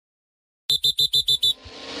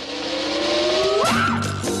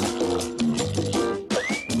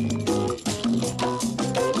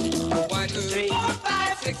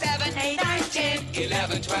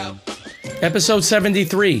Episode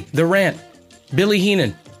 73, The Rant. Billy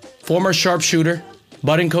Heenan, former sharpshooter,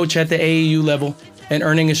 budding coach at the AAU level, and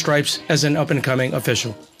earning his stripes as an up-and-coming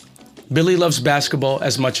official. Billy loves basketball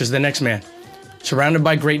as much as the next man. Surrounded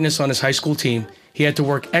by greatness on his high school team, he had to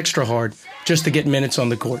work extra hard just to get minutes on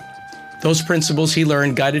the court. Those principles he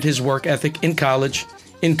learned guided his work ethic in college,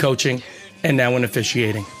 in coaching, and now in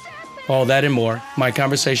officiating. All that and more, my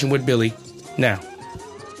conversation with Billy, now.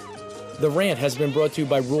 The Rant has been brought to you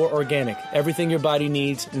by Roar Organic. Everything your body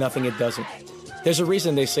needs, nothing it doesn't. There's a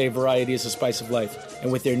reason they say variety is the spice of life,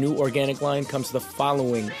 and with their new organic line comes the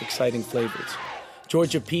following exciting flavors: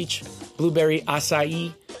 Georgia peach, blueberry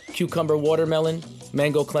acai, cucumber watermelon,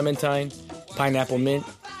 mango clementine, pineapple mint,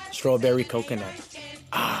 strawberry coconut.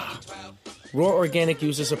 Roar Organic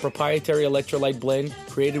uses a proprietary electrolyte blend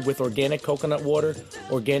created with organic coconut water,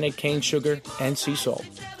 organic cane sugar, and sea salt.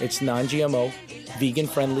 It's non-GMO,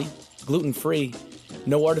 vegan-friendly, gluten-free,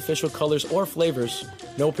 no artificial colors or flavors,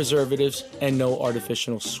 no preservatives, and no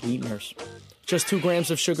artificial sweeteners. Just 2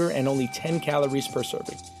 grams of sugar and only 10 calories per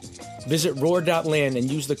serving. Visit roar.land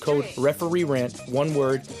and use the code REFEREERANT, one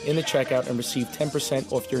word, in the checkout and receive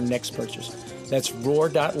 10% off your next purchase. That's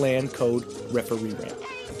roar.land, code REFEREERANT.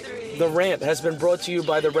 The Rant has been brought to you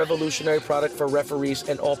by the revolutionary product for referees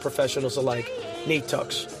and all professionals alike, knee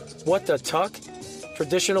tucks. What the tuck?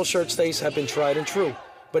 Traditional shirt stays have been tried and true,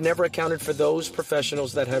 but never accounted for those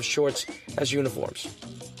professionals that have shorts as uniforms.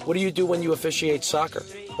 What do you do when you officiate soccer,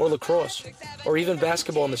 or lacrosse, or even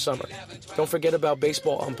basketball in the summer? Don't forget about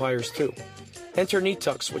baseball umpires too. Enter knee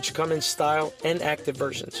tucks, which come in style and active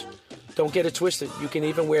versions. Don't get it twisted, you can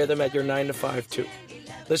even wear them at your 9 to 5 too.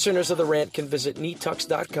 Listeners of The Rant can visit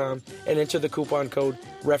kneetux.com and enter the coupon code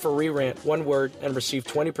REFEREERANT, one word, and receive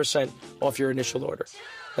 20% off your initial order.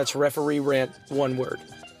 That's REFEREERANT, one word.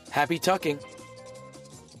 Happy tucking.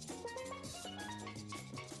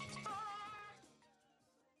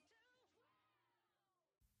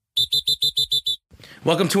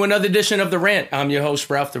 Welcome to another edition of The Rant. I'm your host,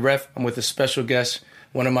 Ralph the Ref. I'm with a special guest,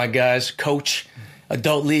 one of my guys, coach,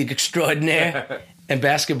 adult league extraordinaire, and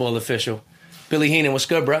basketball official, Billy Heenan. What's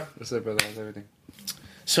good, bro? What's up, brother? How's everything?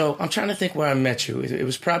 So I'm trying to think where I met you. It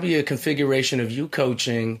was probably a configuration of you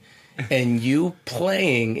coaching and you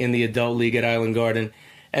playing in the adult league at Island Garden.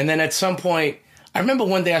 And then at some point, I remember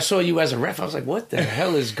one day I saw you as a ref. I was like, what the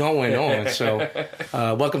hell is going on? So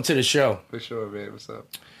welcome to the show. For sure, man. What's up?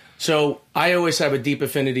 So I always have a deep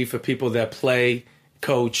affinity for people that play,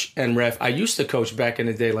 coach, and ref. I used to coach back in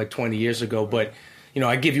the day, like 20 years ago. But, you know,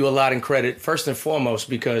 I give you a lot of credit, first and foremost,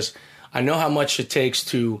 because I know how much it takes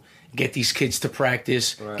to get these kids to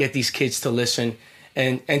practice, right, get these kids to listen.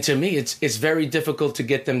 And to me, it's very difficult to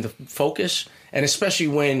get them to focus, and especially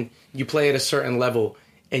when you play at a certain level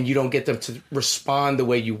and you don't get them to respond the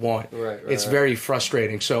way you want. It's very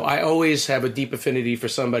frustrating. So I always have a deep affinity for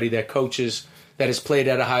somebody that coaches, that has played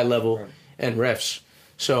at a high level, and refs.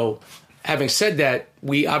 So having said that,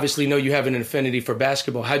 we obviously know you have an affinity for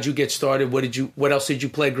basketball. How'd you get started? What else did you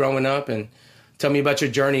play growing up? And tell me about your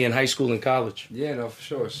journey in high school and college. Yeah, no, for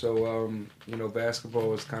sure. So, basketball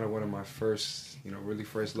was kind of one of my first, really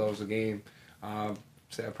first loves of game.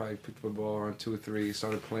 Say I probably picked up the ball around 2 or 3,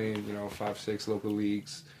 started playing, 5, 6 local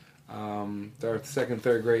leagues. Second,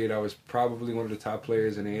 third grade, I was probably one of the top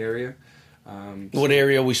players in the area. What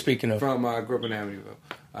area are we speaking of? From, I grew up in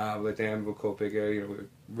Amityville, like the Amityville, Copic area.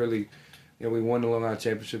 We won the Long Island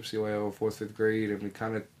Championship, CYO, 4th, 5th grade, and we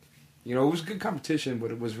kind of, it was a good competition,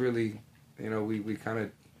 but it was really, we kind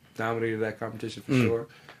of dominated that competition for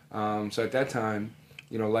sure. So at that time,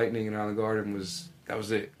 Lightning and Island Garden that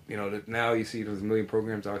was it. Now you see there's a million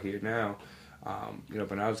programs out here now. But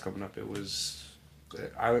when I was coming up, it was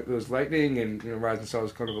Lightning and Rising Star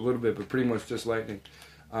was kind of a little bit, but pretty much just Lightning.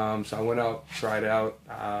 So I went out, tried out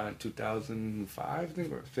in 2005, I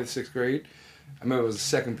think, or 5th, 6th grade. I remember it was the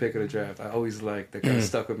second pick of the draft. I always liked that, kind of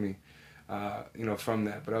stuck with me, from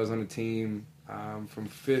that. But I was on the team from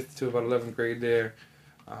 5th to about 11th grade there,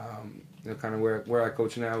 kind of where I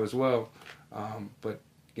coach now as well. But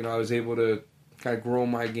I was able to kind of grow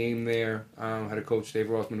my game there. Had a coach, Dave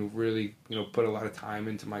Rothman, who really, put a lot of time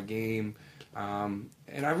into my game. And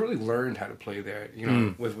I really learned how to play there,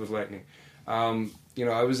 with Lightning.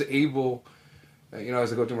 I was able,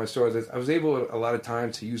 as I go through my stories, I was able a lot of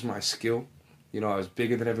times to use my skill. I was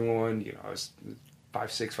bigger than everyone. I was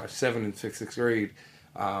 5'6", 5'7" in 6th, 6th grade.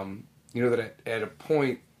 That at a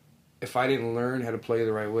point, if I didn't learn how to play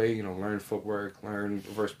the right way, learn footwork, learn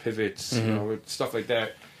reverse pivots, stuff like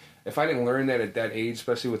that. If I didn't learn that at that age,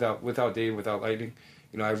 especially without Dave, without Lightning,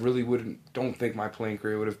 I really don't think my playing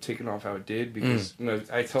career would have taken off how it did, because,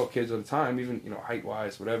 I tell kids all the time, even,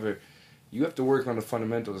 height-wise, whatever, you have to work on the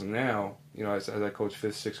fundamentals now, you know, as I coach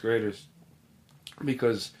 5th, 6th graders,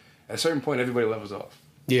 because at a certain point, everybody levels off.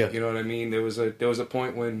 Yeah. You know what I mean? There was a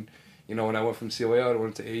point when, you know, when I went from COAL, I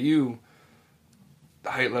went to AAU, the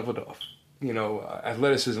height leveled off. You know,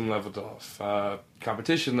 athleticism leveled off.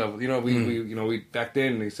 Competition level. You know, we back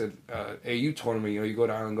then they said AAU tournament. You know, you go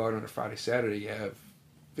to Island Garden on a Friday, Saturday, you have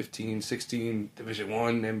 15, 16 Division I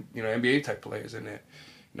and NBA type players in there.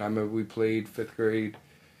 You know, I remember we played 5th grade.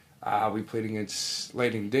 We played against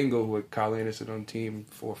Lightning Dingle, who had Kyle Anderson on the team,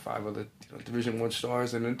 4 or 5 other Division I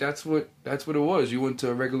stars, and that's what it was. You went to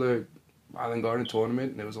a regular Island Garden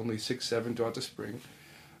tournament, and there was only 6, 7 throughout the spring.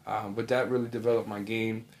 But that really developed my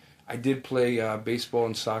game. I did play baseball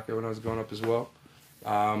and soccer when I was growing up as well.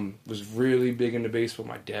 Was really big into baseball.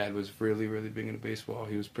 My dad was really, really big into baseball.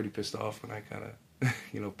 He was pretty pissed off when I kind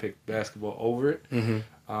of, picked basketball over it.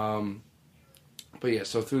 Mm-hmm. But yeah,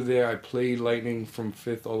 so through there, I played Lightning from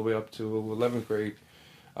 5th all the way up to 11th grade.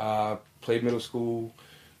 Played middle school.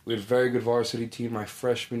 We had a very good varsity team. My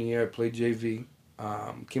freshman year, I played JV.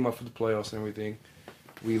 Came up for the playoffs and everything.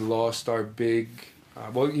 We lost our big...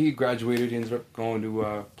 he graduated. He ended up going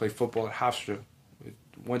to play football at Hofstra.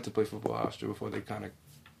 Went to play football at Hofstra before they kind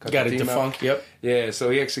of got it defunct. Yep. Yeah,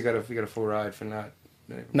 so he actually got a full ride for not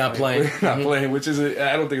playing. Not playing, which is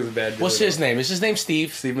I don't think it's a bad deal. What's his name? Is his name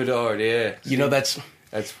Steve? Steve Medard, yeah. You know, that's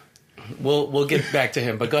we'll get back to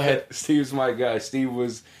him, but go ahead. Steve's my guy. Steve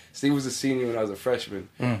was a senior when I was a freshman.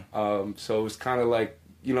 So it was kind of like,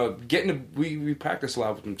 you know, we practiced a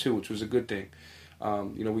lot with him too, which was a good thing.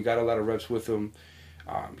 We got a lot of reps with him.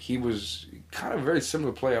 He was kind of a very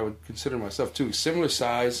similar player, I would consider myself too. Similar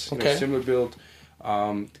size, similar build,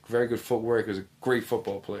 very good footwork. He was a great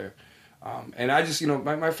football player. And I just,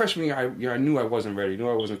 my freshman year, I knew I wasn't ready. I knew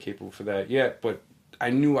I wasn't capable for that yet, but I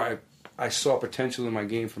knew I saw potential in my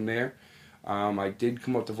game from there. I did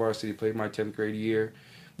come up to varsity, played my 10th grade year,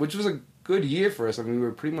 which was a good year for us. I mean, we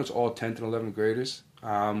were pretty much all 10th and 11th graders.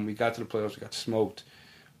 We got to the playoffs, we got smoked.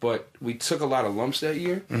 But we took a lot of lumps that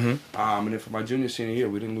year. Mm-hmm. And then for my junior, senior year,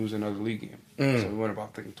 we didn't lose another league game. So we went about,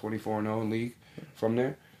 I think, 24-0 in league from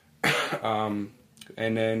there.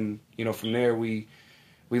 And then, from there, we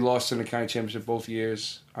lost in the county championship both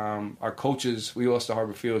years. Our coaches, we lost to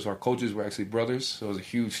Harbor Field, so our coaches were actually brothers. So it was a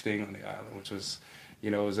huge thing on the island, which was, it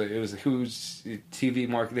was a huge TV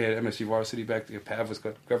market. They had MSU Varsity back there. Pav was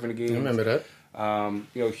covering the games. I remember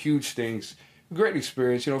that. Huge things. Great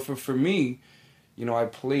experience. For me, I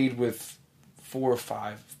played with 4 or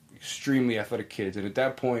 5 extremely athletic kids. And at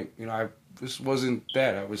that point, I just wasn't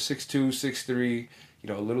that. I was 6'2", 6'3",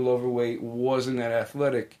 a little overweight, wasn't that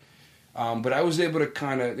athletic. But I was able to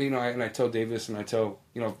kind of, and I tell Davis and I tell,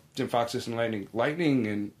 Jim Fox this and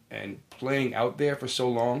Lightning and playing out there for so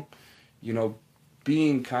long,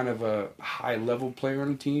 being kind of a high-level player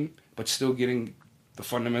on the team, but still getting the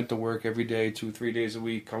fundamental work every day, 2-3 days a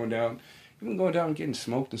week, coming down, even going down and getting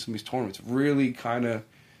smoked in some of these tournaments, really kind of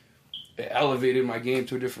elevated my game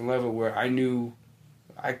to a different level where I knew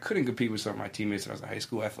I couldn't compete with some of my teammates when I was in high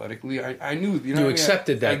school athletically. I knew, you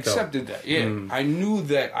accepted that. I accepted that, yeah. I knew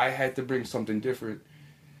that I had to bring something different.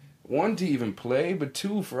 1, to even play, but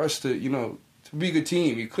 2, for us to, to be a good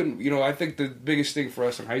team. You couldn't, I think the biggest thing for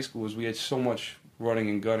us in high school was we had so much running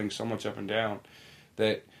and gunning, so much up and down,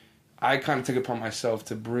 that I kind of took it upon myself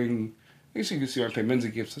to bring, I guess you can see when I play men's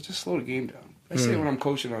games, so just slow the game down. I say it when I'm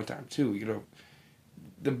coaching all the time, too,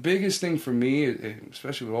 The biggest thing for me,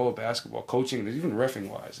 especially with all the basketball, coaching, even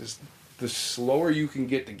reffing-wise, is the slower you can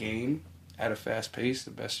get the game at a fast pace,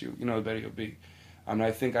 the best the better you'll be.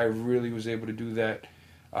 I think I really was able to do that.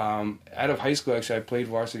 Out of high school, actually, I played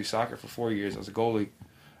varsity soccer for 4 years. I was a goalie.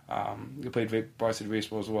 I played varsity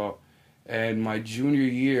baseball as well. And my junior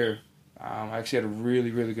year, I actually had a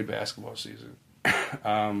really, really good basketball season.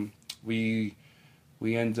 We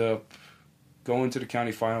ended up going to the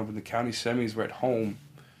county final, but the county semis were at home.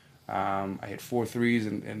 I had 4 threes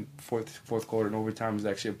and fourth quarter and overtime was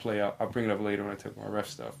actually a play. I'll bring it up later when I talk my ref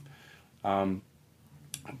stuff.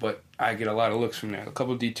 But I get a lot of looks from there. A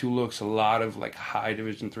couple of D2 looks, a lot of high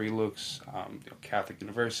Division III looks. Catholic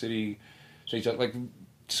University,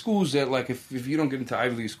 schools that if you don't get into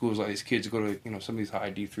Ivy League schools, these kids go to some of these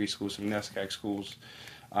high D3 schools, some NESCAC schools,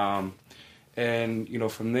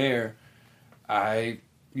 and from there, I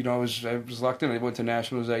was locked in. I went to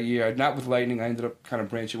nationals that year. Not with Lightning. I ended up kind of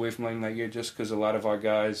branching away from Lightning that year just because a lot of our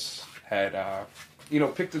guys had,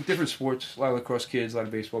 picked different sports. A lot of lacrosse kids, a lot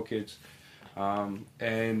of baseball kids,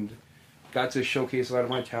 and got to showcase a lot of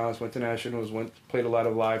my talents. Went to nationals. Played a lot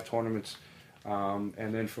of live tournaments, and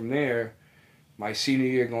then from there, my senior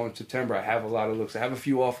year going to September, I have a lot of looks. I have a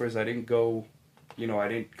few offers. I didn't go, I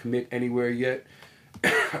didn't commit anywhere yet.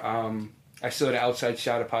 I still had an outside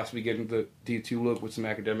shot of possibly getting the D2 look with some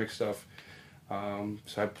academic stuff. So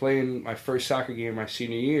I play in my first soccer game my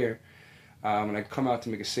senior year, and I come out to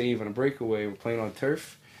make a save on a breakaway. We're playing on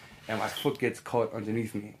turf, and my foot gets caught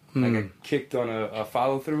underneath me. I got kicked on a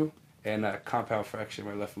follow-through, and a compound fracture in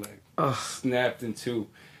my left leg. Snapped in two.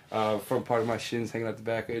 Front part of my shins hanging out the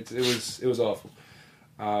back. It was awful.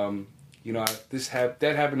 That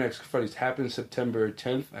happened next. Funny, it happened September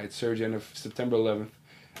 10th. I had surgery on September 11th,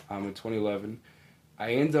 in 2011.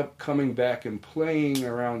 I ended up coming back and playing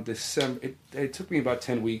around December. It took me about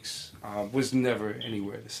 10 weeks. Was never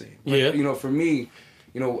anywhere the same. But, for me,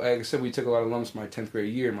 like I said, we took a lot of lumps my 10th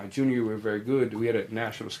grade year. My junior year, we were very good. We had a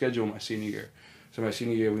national schedule my senior year. So my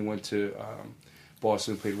senior year, we went to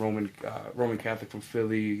Boston, played Roman Catholic from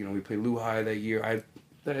Philly. We played Lehigh that year.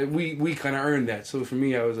 We kind of earned that. So for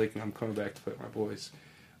me, I was like, I'm coming back to play with my boys.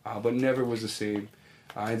 But never was the same.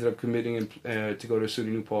 I ended up committing to go to SUNY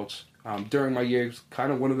New Paltz. During my years,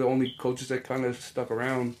 kind of one of the only coaches that kind of stuck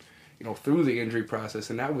around, through the injury process.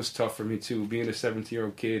 And that was tough for me, too, being a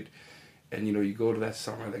 17-year-old kid. And, you go to that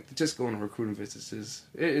summer, like, just going on recruiting visits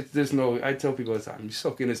I tell people all the time, you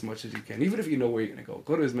soak in as much as you can. Even if you know where you're going to go,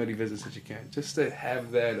 go to as many visits as you can. Just to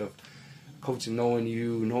have that of coaching, knowing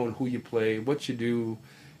you, knowing who you play, what you do,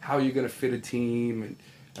 how you're going to fit a team. And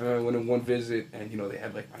I remember when in one visit, and, they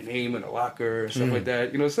had, like, my name in a locker and stuff like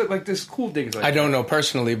that. It's like this cool things like that. I don't know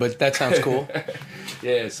personally, but that sounds cool.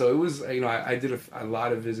 Yeah, so it was, I did a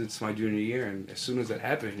lot of visits my junior year, and as soon as that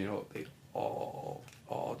happened, they all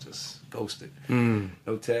just ghosted.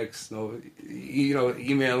 No text, no,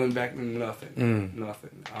 emailing back, nothing.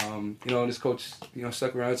 And this coach,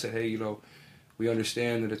 stuck around and said, hey, we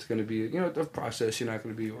understand that it's going to be, the process, you're not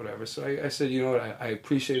going to be whatever. So I said, I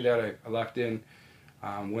appreciate that. I locked in,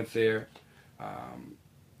 went there.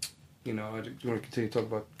 Do you want to continue to talk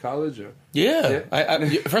about college? Or? Yeah.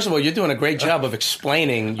 First of all, you're doing a great job of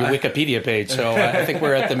explaining your Wikipedia page. So I think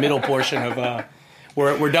we're at the middle portion of...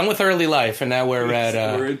 We're done with early life, and now we're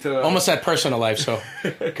at almost at personal life. So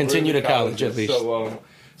continue to college at least.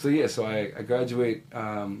 So I graduate.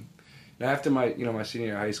 Now after my my senior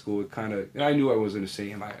year of high school, it kind of I knew I wasn't the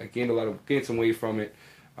same. I gained some weight from it.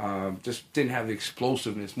 Just didn't have the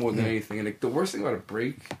explosiveness more than anything. And the worst thing about a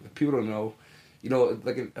break, that people don't know,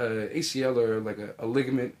 like an ACL or like a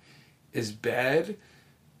ligament is bad,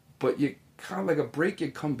 but you. Kind of like a break, you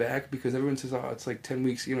come back because everyone says, "Oh, it's like 10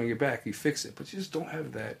 weeks. You're back. You fix it," but you just don't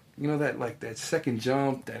have that. That second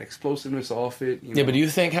jump, that explosiveness off it. Yeah, but do you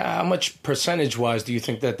think how much percentage-wise do you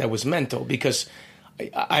think that was mental? Because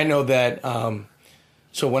I know that.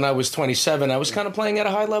 So when I was 27, I was kind of playing at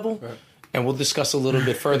a high level, right. And we'll discuss a little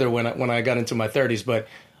bit further when I got into my 30s. But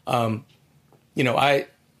I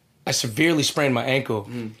severely sprained my ankle,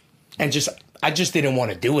 and I just didn't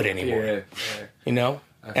want to do it anymore. Yeah.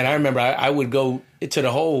 And I remember I would go to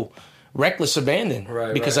the whole reckless abandon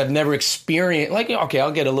because I've never experienced, like, okay,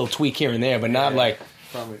 I'll get a little tweak here and there, but not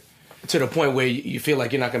to the point where you feel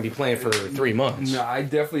like you're not going to be playing for 3 months. No, I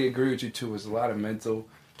definitely agree with you, too. It was a lot of mental.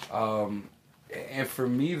 And for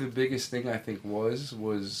me, the biggest thing I think was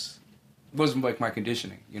like my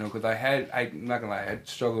conditioning, because I'm not going to lie, I had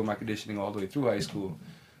struggled with my conditioning all the way through high school.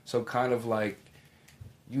 So kind of like,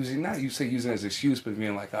 using it as an excuse, but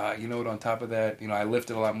being like, on top of that, I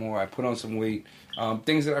lifted a lot more, I put on some weight,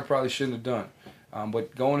 things that I probably shouldn't have done.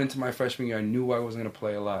 But going into my freshman year, I knew I wasn't going to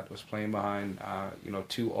play a lot. I was playing behind,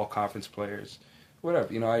 2 all-conference players, whatever.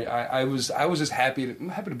 I was just happy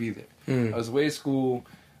to be there. I was away at school.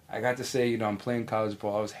 I got to say, I'm playing college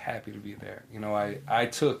ball. I was happy to be there.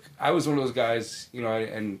 I was one of those guys,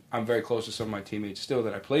 and I'm very close to some of my teammates still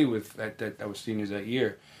that I played with that was seniors that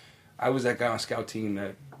year. I was that guy on scout team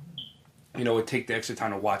that, would take the extra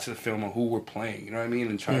time to watch the film on who we're playing, you know what I mean?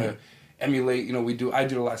 And try to emulate, I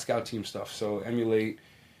did a lot of scout team stuff, so emulate,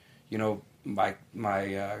 my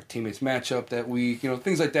teammates matchup that week,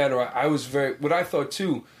 things like that. Or I was what I thought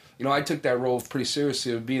too, I took that role pretty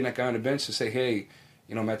seriously of being that guy on the bench to say, hey,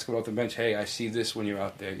 Matt's coming off the bench, hey, I see this when you're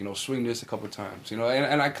out there, swing this a couple of times, and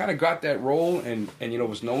I kind of got that role and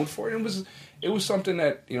was known for it. And it was something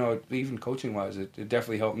that, even coaching-wise, it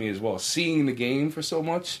definitely helped me as well. Seeing the game for so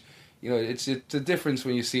much, it's a difference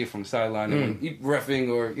when you see it from the sideline and reffing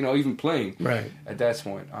or, even playing at that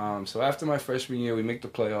point. So after my freshman year, we make the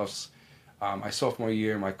playoffs. My sophomore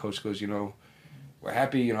year, my coach goes, we're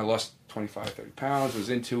happy. I lost 25, 30 pounds, was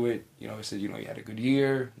into it. He said, you had a good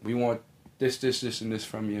year. We want this, and this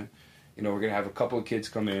from you. We're going to have a couple of kids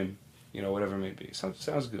come in, whatever it may be.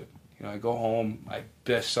 Sounds good. I go home, my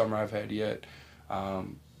best summer I've had yet.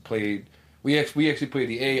 We actually played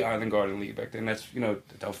the A Island Garden League back then. That's, the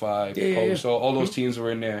Delphi, Post, so all those teams were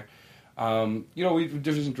in there. We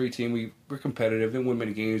Division III team. We were competitive, didn't win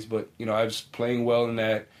many games, but I was playing well in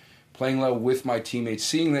that, playing well with my teammates,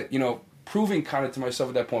 seeing that proving kind of to myself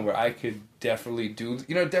at that point where I could definitely do this.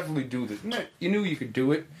 You knew you could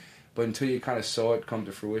do it, but until you kind of saw it come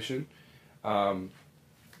to fruition,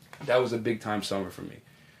 that was a big time summer for me.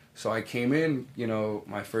 So I came in,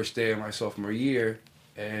 my first day of my sophomore year,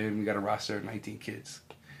 and we got a roster of 19 kids,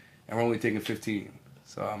 and we're only taking 15.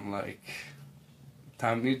 So I'm like,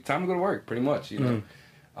 time to go to work, pretty much.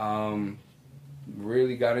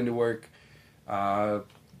 Really got into work.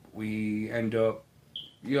 We end up,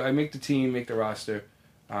 I make the team, make the roster.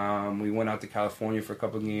 We went out to California for a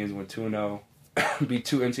couple of games, went 2-0, beat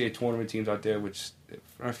 2 NCAA tournament teams out there, which if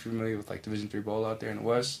I'm not familiar with like Division III ball out there in the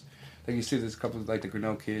West. Like you see, there's a couple of like the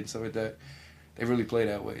Grinnell kids, stuff like that. They really play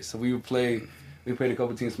that way. So we played a couple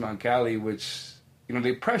of teams from out in Cali, which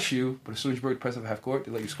they press you, but as soon as you break the press of half court,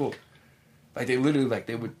 they let you score. Like they literally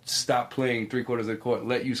they would stop playing 3/4 of the court,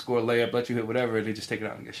 let you score, layup, let you hit whatever, and they just take it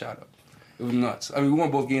out and get shot up. It was nuts. I mean, we won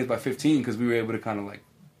both games by 15 because we were able to kind of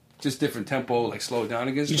just different tempo, slow it down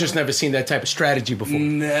against. You just never seen that type of strategy before.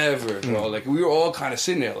 Never, bro. We were all kind of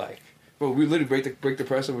sitting there bro, we literally break the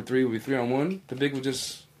press over 3. We 3-on-1. The big would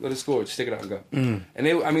just let it score, just take it out and go. And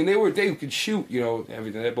they could shoot,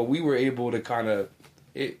 everything. But we were able to kind of.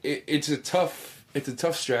 It's a tough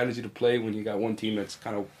strategy to play when you got one team that's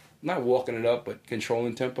kind of not walking it up, but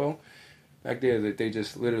controlling tempo. Back there, that they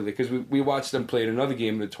just literally, because we watched them play in another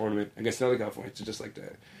game in the tournament against another California. It's just like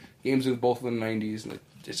that. Games with both of them in the 90s, and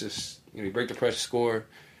it's just, you break the press, score.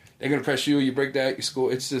 They're going to press you, you break that, you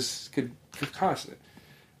score. It's just constant.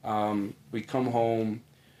 We come home.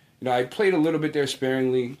 I played a little bit there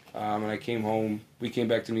sparingly, and I came home. We came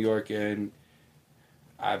back to New York, and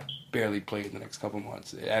I barely played in the next couple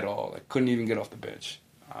months at all. I couldn't even get off the bench.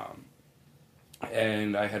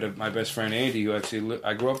 And I had my best friend Andy, who actually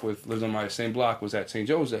I grew up with, lived on my same block, was at St.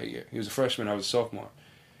 Joe's that year. He was a freshman, I was a sophomore.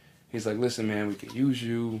 He's like, listen, man, we could use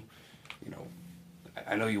you.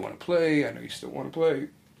 I know you want to play. I know you still want to play.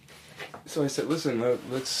 So I said, listen,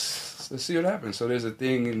 let's see what happens. So there's a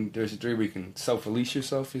thing in Division III where you can self-release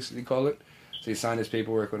yourself, you call it. So you sign this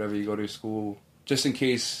paperwork, whatever, you go to school, just in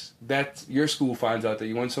case that your school finds out that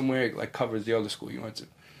you went somewhere, it covers the other school you went to.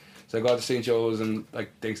 So I go out to St. Joe's and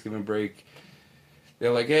Thanksgiving break.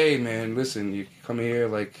 They're like, hey, man, listen, you come here.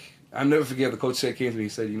 I'll never forget, the coach came to me, he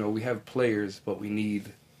said, we have players, but we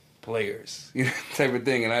need players, type of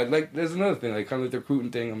thing. And there's another thing, kind of the recruiting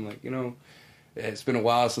thing. I'm like, it's been a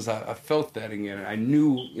while since I felt that again. I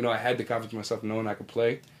knew, I had the confidence in myself knowing I could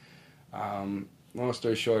play. Long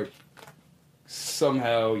story short,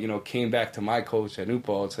 somehow, came back to my coach at New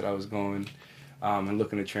Paltz, said I was going and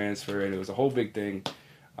looking to transfer, and it was a whole big thing.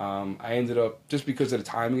 I ended up, just because of the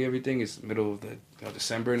timing and everything, it's the middle of the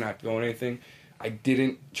December, not going anything. I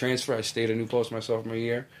didn't transfer. I stayed at New Paltz my sophomore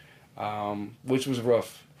year, which was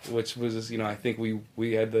rough. Which was, I think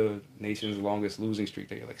we had the nation's longest losing streak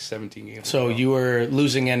there, 17 games. So you were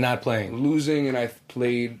losing and not playing? Losing, and I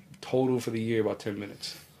played total for the year about 10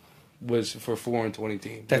 minutes. Was for 4-20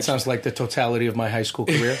 team. That sounds like the totality of my high school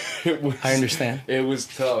career. I understand. It was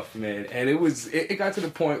tough, man. And it got to the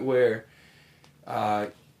point where,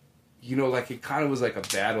 it kind of was like a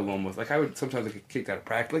battle almost. I would sometimes get kicked out of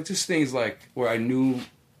practice. Just things where I knew,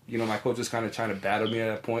 my coach was kind of trying to battle me at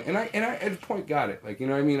that point. And I at the point got it.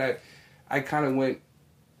 I kind of went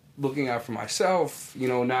looking out for myself,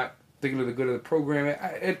 not thinking of the good of the program.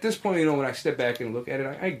 At this point, when I step back and look at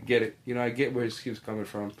it, I get it. I get where he was coming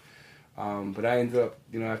from. But I ended up,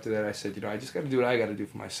 after that, I said, I just got to do what I got to do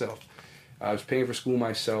for myself. I was paying for school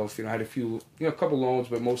myself. I had a couple loans,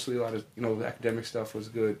 but mostly a lot of, the academic stuff was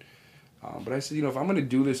good. But I said, if I'm going to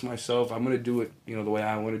do this myself, I'm going to do it, the way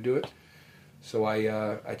I want to do it. So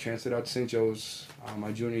I transferred out to St. Joe's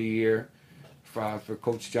my junior year for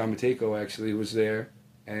Coach John Matejko, actually, was there.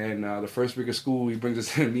 And the first week of school, he brings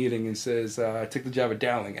us in a meeting and says, I took the job at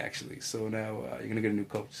Dowling, actually. So now you're going to get a new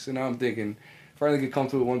coach. So now I'm thinking, finally get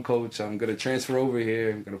comfortable with one coach. I'm going to transfer over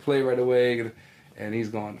here. I'm going to play right away. And he's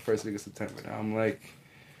gone the first week of September. Now I'm like,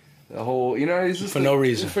 the whole, it's just... For no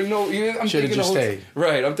reason. For no... I'm should have just stayed.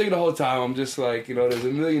 Right. I'm thinking the whole time. I'm just like, there's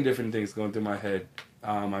a million different things going through my head.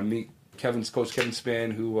 I meet Coach Kevin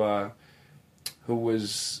Spann, who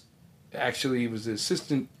was... Actually, he was the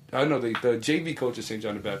assistant... the JV coach at St.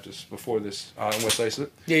 John the Baptist before this in West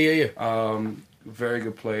Islip. Yeah. Very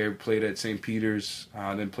good player. Played at St. Peter's.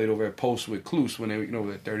 Then played over at Post with Cluse when they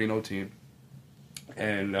were that 30-0 team.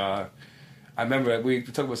 And I remember we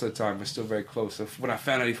talked about this at the time. We're still very close. So when I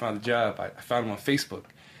found out he found the job, I found him on Facebook,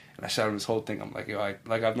 and I shot him this whole thing. I'm like,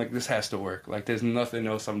 I'm like, this has to work. There's nothing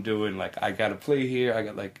else I'm doing. I got to play here.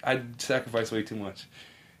 I sacrificed way too much.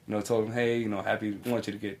 told him, hey, happy, want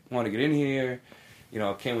to get in here.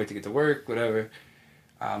 Can't wait to get to work, whatever.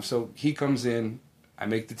 So he comes in, I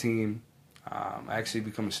make the team. I actually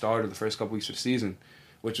become a starter the first couple weeks of the season,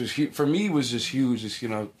 which was for me was just huge.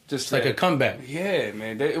 Just like a comeback. Yeah,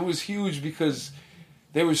 man, it was huge because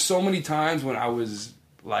there was so many times when I was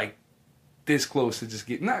like this close to just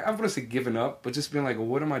I'm gonna say giving up, but just being like, well,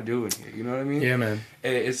 what am I doing here? You know what I mean? Yeah, man.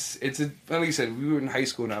 And like you said, we were in high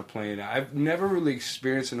school not playing. I've never really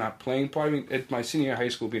experienced a not playing part. I mean, at my senior year of high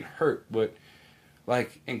school, being hurt, but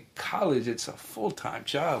like in college, it's a full-time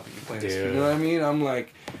job when you're playing this. You know what I mean? I'm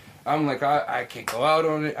like, I can't go out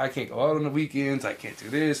on it. I can't go out on the weekends. I can't do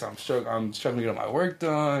this. I'm struggling to get my work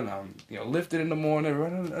done. I'm lifting in the morning.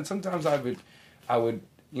 And sometimes I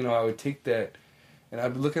would take that. And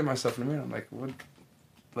I'd look at myself in the mirror. I'm like, what?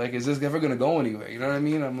 Like, is this ever going to go anywhere? You know what I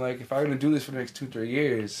mean? I'm like, if I'm going to do this for the next 2-3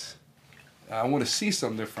 years, I want to see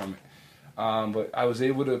something from it. But I was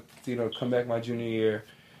able to, come back my junior year.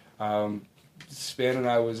 Span and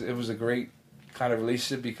it was a great kind of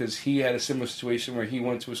relationship because he had a similar situation where he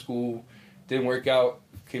went to a school, didn't work out,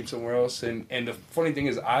 came somewhere else. And the funny thing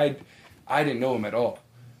is, I didn't know him at all.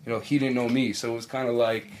 He didn't know me. So it was kind of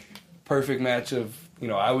like perfect match of,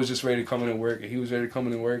 I was just ready to come in and work, and he was ready to come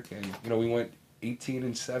in and work. And, we went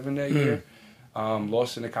 18-7 that year.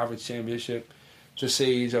 Lost in the conference championship to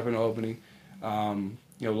Sage up in Albany.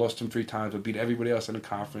 Lost them 3 times, but beat everybody else in the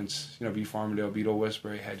conference. Beat Farmingdale, beat Old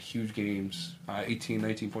Westbury, had huge games, 18,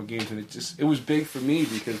 19-point games. And it was big for me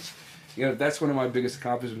because, that's one of my biggest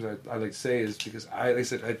accomplishments I like to say is because I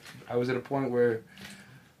was at a point where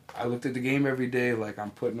I looked at the game every day like I'm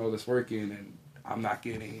putting all this work in and I'm not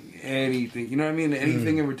getting anything, you know what I mean?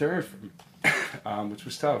 Anything in return from it, which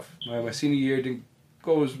was tough. My senior year didn't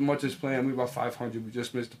go as much as planned. We were about 500. We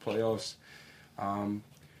just missed the playoffs.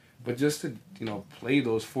 But just to, play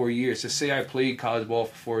those 4 years, to say I played college ball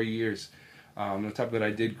for 4 years, on top of that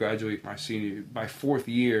I did graduate my 4th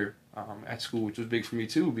year at school, which was big for me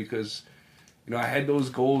too because, I had those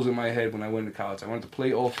goals in my head when I went to college. I wanted to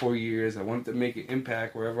play all 4 years. I wanted to make an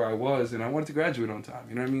impact wherever I was, and I wanted to graduate on time.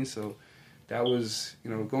 You know what I mean? So that was,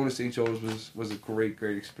 going to St. Joe's was a great,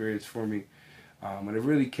 great experience for me. And it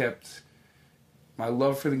really kept my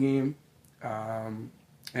love for the game,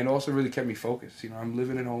 and also really kept me focused. I'm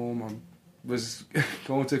living at home. I was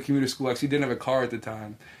going to a commuter school. Actually, didn't have a car at the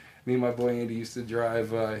time. Me and my boy Andy used to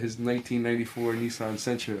drive his 1994 Nissan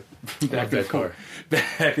Sentra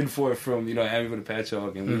back and forth from Amityville to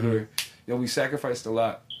Patchogue, and we were, we sacrificed a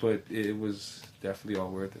lot, but it was definitely all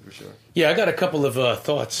worth it for sure. Yeah, I got a couple of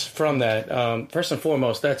thoughts from that. First and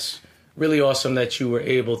foremost, that's really awesome that you were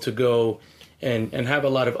able to go and have a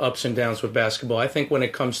lot of ups and downs with basketball. I think when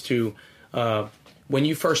it comes to when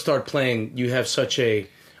you first start playing, you have such a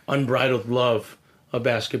unbridled love of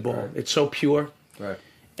basketball. Right. It's so pure. Right.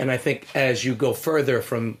 And I think as you go further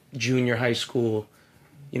from junior high school,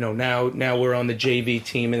 now we're on the JV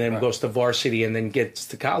team and then goes to varsity and then gets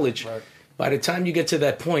to college. Right. By the time you get to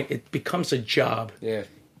that point, it becomes a job. Yeah.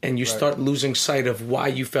 And you start losing sight of why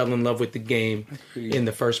you fell in love with the game in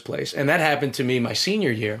the first place. And that happened to me my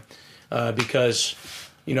senior year because,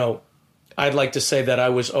 I'd like to say that I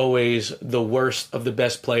was always the worst of the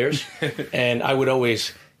best players. And I would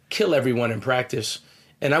always kill everyone in practice.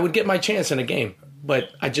 And I would get my chance in a game.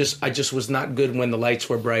 But I just was not good when the lights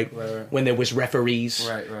were bright, when there was referees,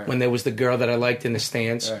 when there was the girl that I liked in the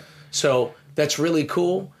stands. Right. So that's really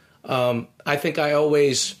cool. I think I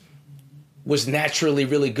always was naturally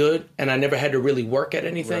really good, and I never had to really work at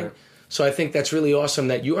anything. Right. So I think that's really awesome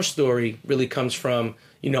that your story really comes from,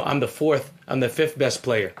 I'm the 5th best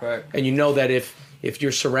player. Right. And you know that if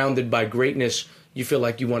you're surrounded by greatness, you feel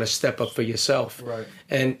like you want to step up for yourself. Right.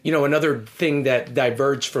 And, another thing that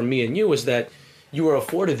diverged from me and you is that you were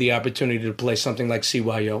afforded the opportunity to play something like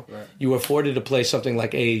CYO. Right. You were afforded to play something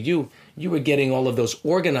like AAU. You were getting all of those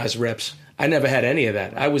organized reps. I never had any of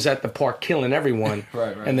that. I was at the park killing everyone.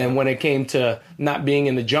 Right, and then when it came to not being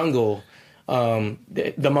in the jungle,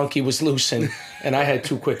 the monkey was loose and I had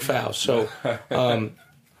 2 quick fouls. So,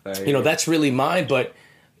 that's really mine. But,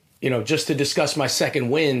 just to discuss my second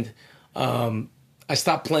wind, I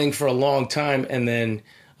stopped playing for a long time. And then,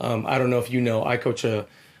 I don't know if I coach a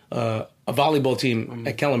volleyball team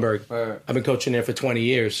at Kellenberg. Right. I've been coaching there for 20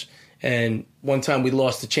 years. And one time we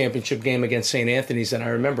lost the championship game against St. Anthony's. And I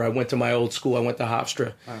remember I went to my old school. I went to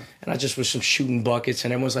Hofstra. And I just was some shooting buckets.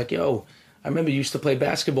 And everyone's like, yo, I remember you used to play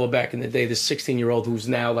basketball back in the day, this 16-year-old who's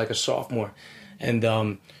now like a sophomore. And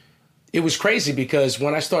it was crazy because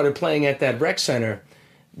when I started playing at that rec center,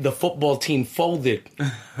 the football team folded.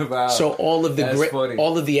 Wow. So all of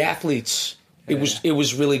the athletes, it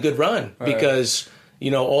was really good run because,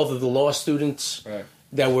 all of the law students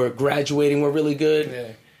that were graduating were really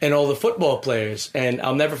good, and all the football players. And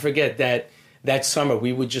I'll never forget that summer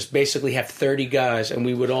we would just basically have 30 guys, and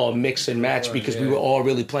we would all mix and match because we were all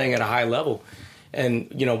really playing at a high level.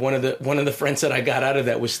 And one of the friends that I got out of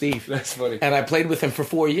that was Steve. That's funny. And I played with him for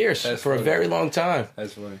 4 years, a very long time.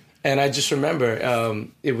 That's funny. And I just remember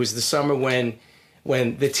it was the summer when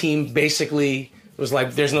the team basically was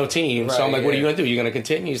like, "There's no team." Right, so I'm like, "What are you going to do? You're going to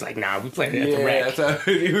continue?" He's like, "Nah, we playing at the rec,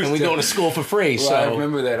 and we going to school for free." Well, so I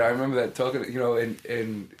remember that talking.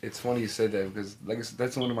 And it's funny you said that because like I said,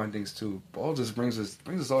 that's one of my things too. Ball just brings us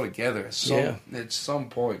all together at some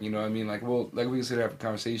point. You know what I mean? Like we can sit there have a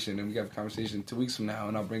conversation, and we have a conversation 2 weeks from now,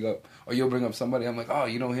 and you'll bring up somebody. I'm like, "Oh,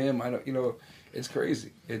 you know him? I know." It's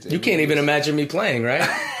crazy. You can't even imagine me playing, right?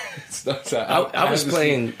 I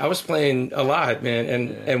was playing a lot,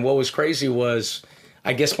 man. And what was crazy was,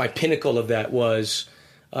 I guess my pinnacle of that was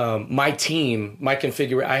my team, my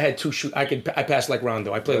configuration. I had two shoot. I passed like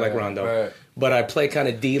Rondo. I played like Rondo, but I play kind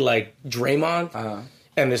of D like Draymond.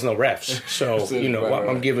 And there's no refs, so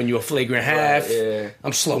I'm giving you a flagrant half.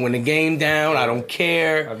 I'm slowing the game down. I don't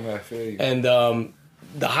care. And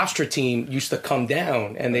the Hofstra team used to come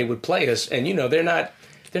down and they would play us, and they're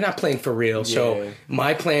not playing for real. So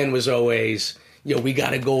my plan was always, we got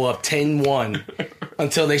to go up 10-1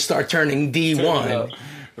 until they start turning D1.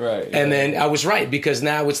 Right. And then I was right, because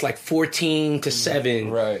now it's like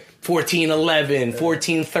 14-7, right. 14-11,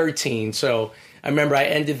 14-13. So I remember I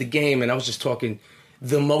ended the game and I was just talking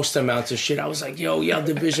the most amounts of shit. I was like, y'all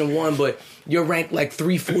Division I, but you're ranked like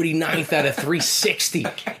 349th out of 360,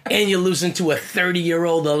 and you're losing to a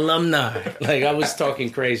 30-year-old alumni. Like, I was talking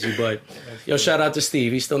crazy, but shout out to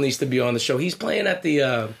Steve. He still needs to be on the show. He's playing at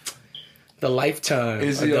the Lifetime.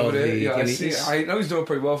 Is he over there? Yeah, I know he's doing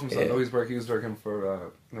pretty well for himself. I know he was working for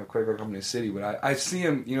a credit card company in the city, but I see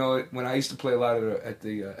him, when I used to play a lot at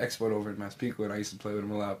the Expo over in Massapequa, and I used to play with him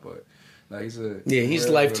a lot, but he's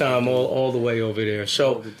Lifetime all the way over there.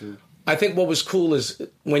 So I think what was cool is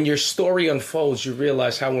when your story unfolds, you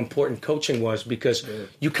realize how important coaching was, because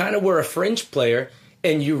you kind of were a fringe player,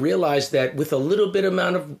 and you realize that with a little bit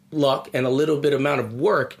amount of luck and a little bit amount of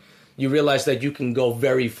work, you realize that you can go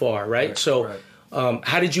very far, right? So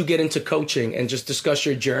how did you get into coaching, and just discuss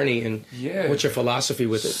your journey and what's your philosophy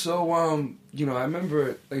with it? So, I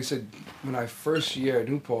remember, like I said, when I first year at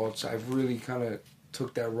New Paltz, I really kind of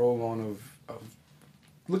took that role on of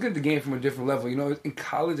looking at the game from a different level. In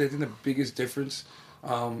college, I think the biggest difference,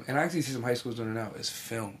 and I actually see some high schools doing it now, is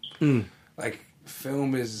film. Like,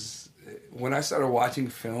 film is, when I started watching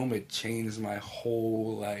film, it changed my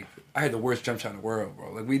whole, I had the worst jump shot in the world,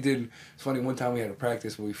 bro. It's funny, one time we had a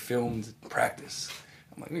practice where we filmed practice.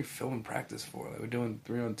 I'm like, what are we filming practice for? We're doing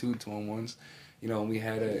 3-on-2, 2-on-1s, and we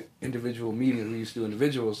had an individual meeting. We used to do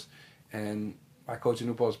individuals, and my coach in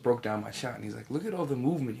New Paltz broke down my shot, and he's like, look at all the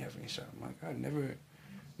movement you have in your shot. I'm like, I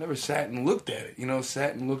never sat and looked at it,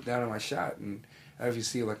 sat and looked down at my shot. And I don't know if you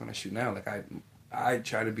see it, when I shoot now, I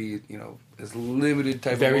try to be, as limited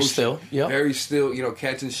type very of motion. very still,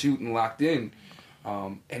 catch and shoot and locked in.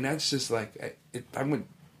 And that's just I went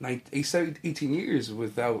 18 years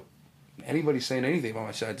without anybody saying anything about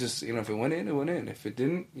my shot. Just, if it went in, it went in. If it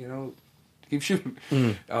didn't, keep shooting.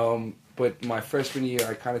 But my freshman year,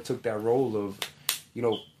 I kind of took that role of,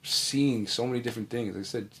 seeing so many different things. Like I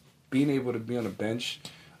said, being able to be on a bench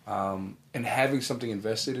and having something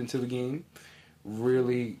invested into the game,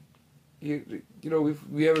 really,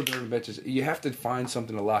 we ever been on benches, you have to find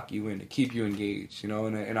something to lock you in, to keep you engaged,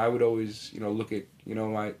 and I would always, look at,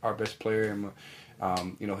 our best player and,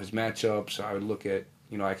 his matchups. I would look at,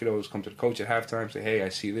 I could always come to the coach at halftime, say, hey, I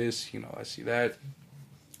see this, I see that.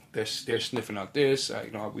 They're sniffing out this.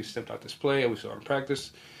 We sniffed out this play. We saw it in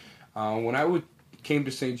practice. When I came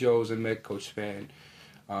to St. Joe's and met Coach Span,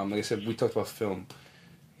 like I said, we talked about film.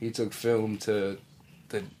 He took film to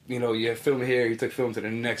you have film here. He took film to the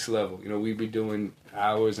next level. We'd be doing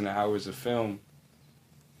hours and hours of film,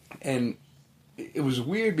 and it was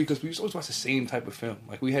weird because we used to always watch the same type of film.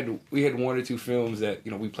 Like we had 1 or 2 films that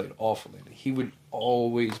we played awful in. He would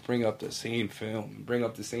always bring up the same film, bring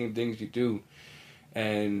up the same things you do.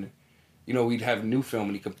 And, we'd have new film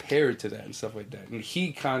and he'd compare it to that and stuff like that. And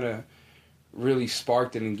he kind of really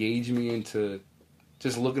sparked and engaged me into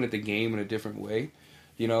just looking at the game in a different way.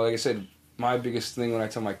 Like I said, my biggest thing when I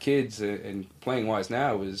tell my kids, and playing wise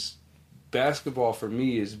now, is basketball for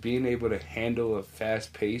me is being able to handle a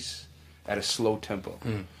fast pace at a slow tempo.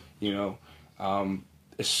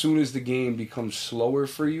 As soon as the game becomes slower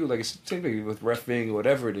for you, like it's the same thing with reffing or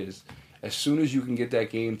whatever it is, as soon as you can get that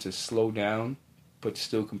game to slow down but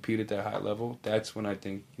still compete at that high level, that's when I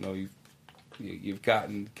think you've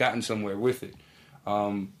gotten somewhere with it.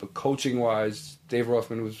 But coaching-wise, Dave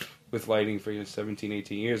Rothman was with Lighting for 17,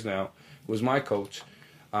 18 years now, was my coach.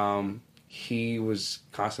 He was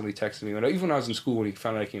constantly texting me. Even when I was in school, when he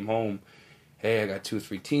found out I came home, hey, I got 2 or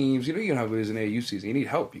 3 teams. You know how it is in AAU season. You need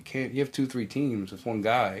help. You have 2 or 3 teams with one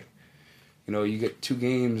guy. You get 2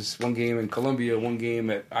 games, 1 game in Columbia, 1 game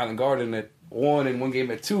at Island Garden at 1 and 1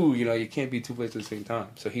 game at 2. You can't be 2 places at the same time.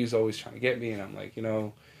 So he was always trying to get me, and I'm like,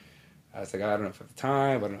 I was like, I don't know if I have the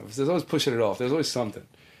time. I don't know. There's always pushing it off. There's always something.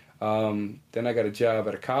 Then I got a job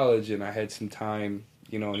at a college, and I had some time.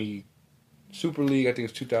 He Super League, I think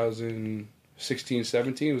it was 2016,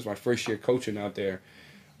 17. It was my first year coaching out there.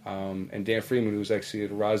 And Dan Freeman, who was actually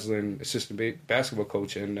the Roslyn assistant basketball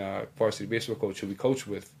coach and varsity baseball coach who we coached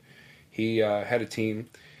with, he had a team.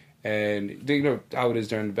 And how it is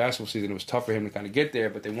during the basketball season, it was tough for him to kind of get there,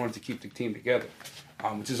 but they wanted to keep the team together,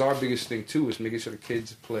 which is our biggest thing, too, is making sure the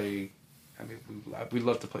kids play. I mean, we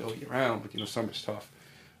love to play all year round, but, summer's tough.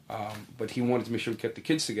 But he wanted to make sure we kept the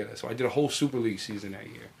kids together. So I did a whole Super League season that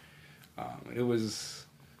year. And it was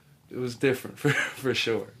different for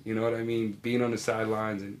sure. You know what I mean? Being on the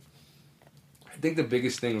sidelines. And I think the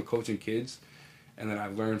biggest thing with coaching kids, and that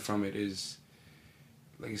I've learned from it is,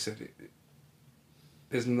 like I said,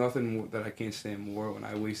 there's nothing more that I can't stand more when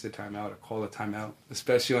I waste a timeout or call a timeout,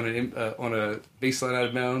 especially on a baseline out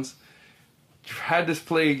of bounds. Had this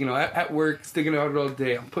play, at work, sticking out all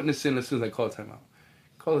day. I'm putting this in as soon as I call a timeout.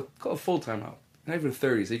 Call a full timeout. Not even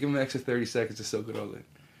 30. So you give them an extra 30 seconds to soak it all in.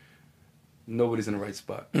 Nobody's in the right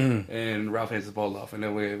spot. And Ralph hands the ball off. And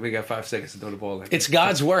then we got 5 seconds to throw the ball in. It's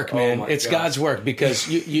God's work, man. It's God's work. Because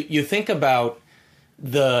you think about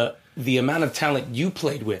the amount of talent you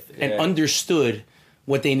played with and understood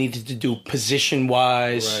what they needed to do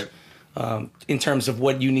position-wise, in terms of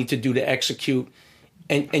what you need to do to execute.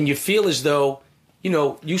 And you feel as though,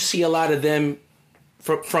 you see a lot of them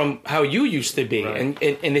from how you used to be. Right.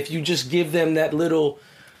 And if you just give them that little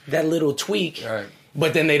tweak,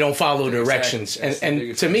 but then they don't follow directions.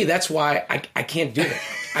 And to me, that's why I can't do it.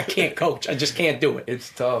 I can't coach. I just can't do it. It's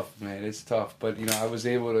tough, man. It's tough. But, I was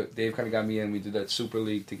able to, Dave kind of got me in. We did that Super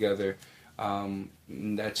League together.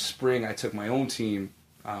 That spring, I took my own team,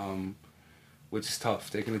 which is tough,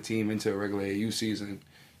 taking a team into a regular AAU season.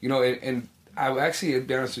 And I actually, to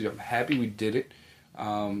be honest with you, I'm happy we did it.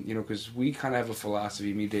 Because we kind of have a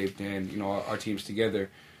philosophy, me, Dave, Dan, our teams together,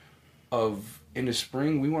 of in the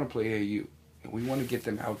spring, we want to play AAU. We want to get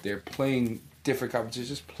them out there playing different competitions,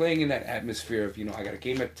 just playing in that atmosphere of, I got a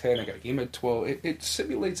game at 10, I got a game at 12. It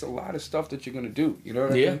simulates a lot of stuff that you're going to do. You know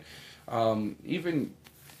what I mean? Even,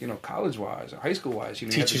 college-wise or high school-wise.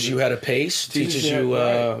 Teaches you how to pace, teaches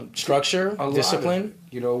you structure, discipline.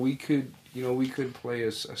 We could play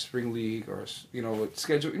a spring league or, a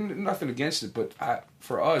schedule. Nothing against it, but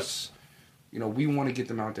for us, we want to get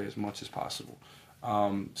them out there as much as possible.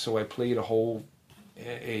 So I played a whole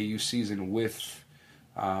AAU season with,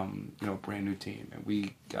 brand new team, and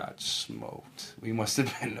we got smoked. We must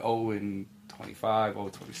have been 0-25,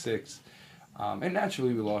 0-26. And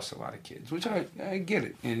naturally, we lost a lot of kids, which I get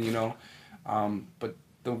it. And, but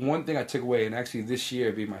the one thing I took away, and actually this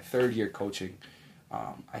year being my 3rd year coaching,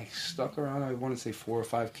 I stuck around, I want to say 4 or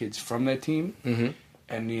 5 kids from that team. Mm-hmm.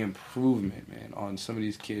 And the improvement, man, on some of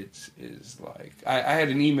these kids is like... I had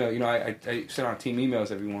an email, I sent out team emails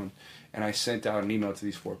to everyone, and I sent out an email to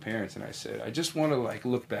these 4 parents, and I said, I just want to,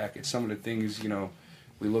 look back at some of the things,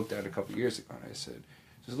 we looked at a couple of years ago, and I said,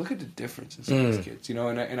 just look at the difference in some of these kids,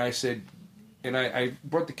 and I said... And I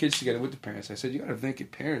brought the kids together with the parents. I said, you got to thank your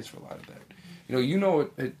parents for a lot of that.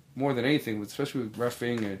 It more than anything, especially with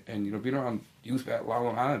reffing and being around youth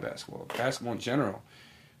Long Island basketball in general.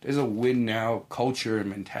 There's a win now culture and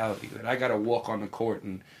mentality that I got to walk on the court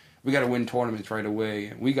and we got to win tournaments right away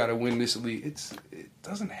and we got to win this league. It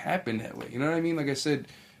doesn't happen that way. You know what I mean? Like I said,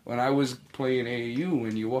 when I was playing AAU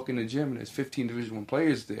and you walk in the gym and there's 15 Division I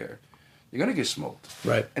players there, you're going to get smoked.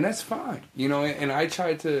 Right. And that's fine. And I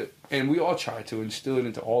tried to, and we all try to instill it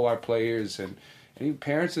into all our players and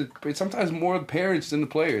parents, sometimes more parents than the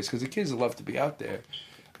players because the kids love to be out there.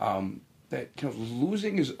 That,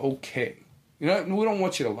 losing is okay. We don't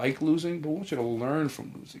want you to like losing, but we want you to learn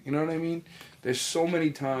from losing. You know what I mean? There's so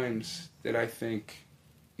many times that I think,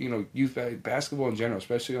 youth basketball in general,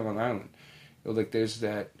 especially on Long Island, there's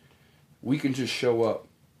that we can just show up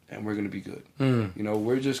and we're going to be good.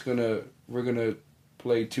 We're going to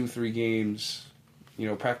play 2-3 games,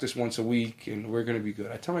 practice once a week, and we're going to be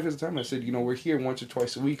good. I tell my kids all the time, I said, we're here once or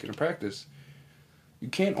twice a week in a practice. You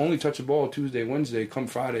can't only touch a ball Tuesday, Wednesday, come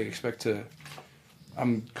Friday, expect to...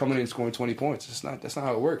 I'm coming in scoring 20 points. That's not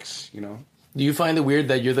how it works, Do you find it weird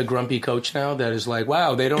that you're the grumpy coach now that is like,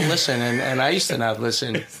 wow, they don't listen, and I used to not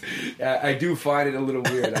listen? I do find it a little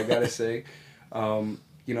weird, I gotta say.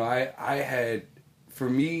 I had, for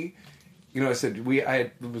me, I said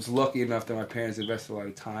I was lucky enough that my parents invested a lot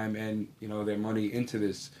of time and their money into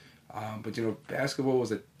this. But basketball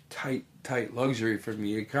was a tight luxury for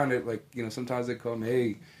me. It kind of like sometimes they come,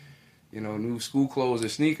 hey, new school clothes or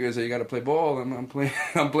sneakers, or you got to play ball. I'm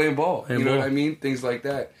playing ball. You know what I mean? Things like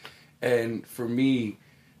that. And for me,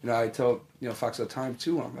 I tell Fox at the time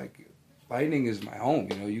too. I'm like, Lightning is my home.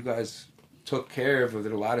 You guys took care of a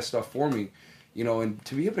lot of stuff for me. And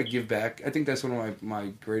to be able to give back, I think that's one of my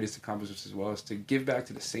greatest accomplishments as well, is to give back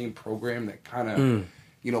to the same program that kind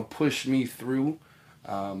of, pushed me through,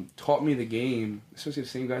 taught me the game, especially the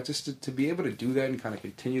same guys, just to be able to do that and kind of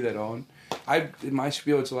continue that on. In my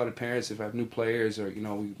spiel to a lot of parents, if I have new players or,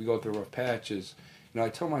 we go through rough patches, I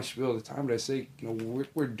tell my spiel all the time, but I say, what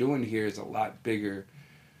we're doing here is a lot bigger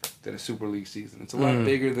than a Super League season. It's a lot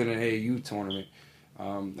bigger than an AAU tournament.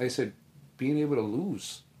 Like I said, being able to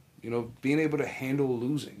lose. Being able to handle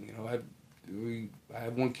losing. I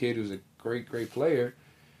have one kid who's a great player,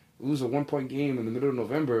 lose a 1-point game in the middle of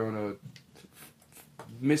November on a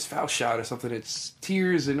missed foul shot or something. It's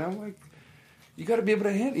tears, and I'm like, you got to be able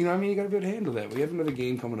to handle. You got to be able to handle that. We have another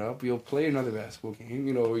game coming up. You'll play another basketball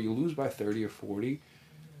game. Or you lose by 30 or 40.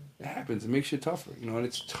 It happens. It makes you tougher. And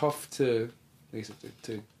it's tough to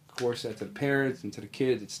of course, that to the parents and to the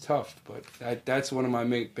kids. It's tough, but that's one of my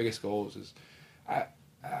biggest goals. Is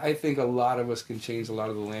I think a lot of us can change a lot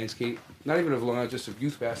of the landscape, not even of long, just of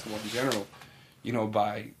youth basketball in general,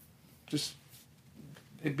 by just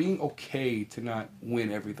it being okay to not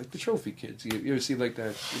win everything. Like the trophy kids. You ever see like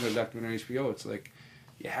that, documentary on HBO? It's like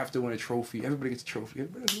you have to win a trophy. Everybody gets a trophy.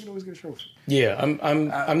 Everybody doesn't always get a trophy. Yeah,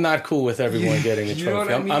 I'm not cool with everyone getting a trophy. You know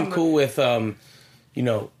what I mean? I'm cool with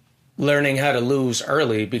learning how to lose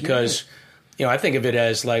early because. Yeah. I think of it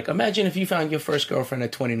as like, imagine if you found your first girlfriend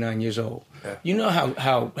at 29 years old. Yeah. You know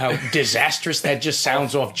how disastrous that just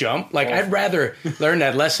sounds off jump? Like, I'd rather learn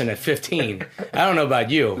that lesson at 15. I don't know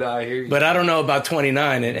about you, no, I hear you. But I don't know about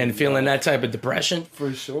 29 and feeling that type of depression.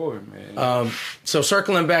 For sure, man. So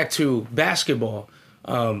circling back to basketball,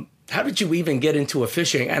 how did you even get into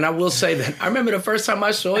officiating? And I will say that I remember the first time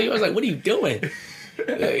I saw you, I was like, what are you doing?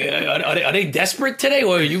 Are they desperate today,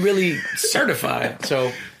 or are you really certified?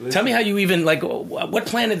 So tell me how you even, what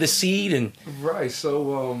planted the seed? And Right,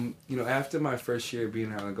 so, after my first year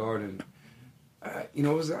being out in the Garden, it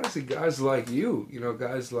was honestly guys like you,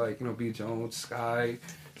 guys like, B. Jones, Sky,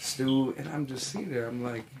 Stu, and I'm just sitting there, I'm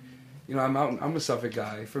like, I'm a Suffolk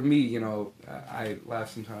guy. For me, I laugh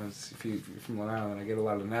sometimes if you're from Long Island. I get a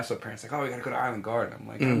lot of the Nassau parents like, oh, we got to go to Island Garden. I'm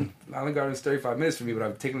like, Island Garden is 35 minutes for me, but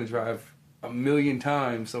I've taken the drive a million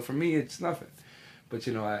times, so for me it's nothing. But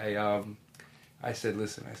I said,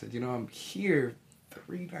 listen, I'm here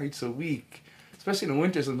 3 nights a week, especially in the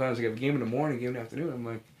winter. Sometimes I have a game in the morning, game in the afternoon. I'm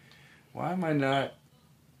like, why am I not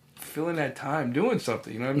filling that time doing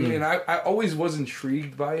something? You know what I mean? And I always was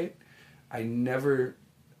intrigued by it. I never,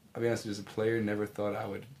 I'll be honest with you, as a player, never thought I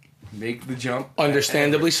would make the jump.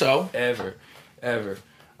 Understandably so. Ever.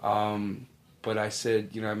 But I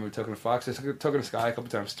said, I remember talking to Fox, I was talking to Sky a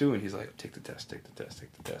couple times too, and he's like, take the test.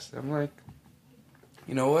 And I'm like,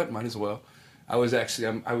 you know what, might as well. I was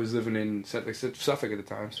living in Suffolk at the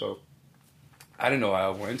time, so I didn't know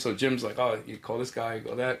how I went. So Jim's like, oh, you call this guy, you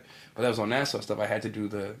go that. But that was on Nassau stuff. I had to do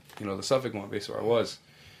the Suffolk one based where I was.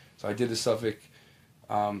 So I did the Suffolk.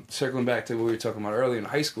 Circling back to what we were talking about earlier in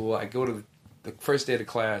high school, I go to the first day of the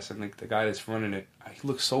class, and the guy that's running it, he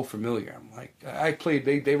looks so familiar. I'm like, I played,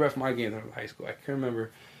 they ref my game in high school. I can't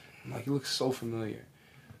remember. I'm like, he looks so familiar.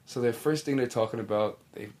 So the first thing they're talking about,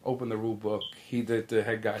 they open the rule book. The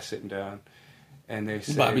head guy sitting down, and they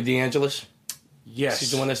say, Bobby DeAngelis? Yes.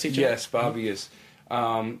 He's the one that's teaching? Yes, Bobby is.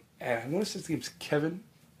 And I want to say his name's Kevin.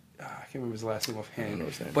 I can't remember his last name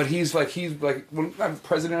offhand. But he's like when I'm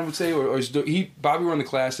president, I would say, or Bobby run the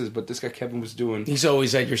classes, but this guy Kevin was doing. He's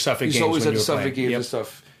always at your Suffolk games. He's always at the Suffolk games and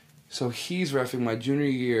stuff. So he's reffing my junior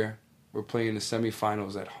year. We're playing the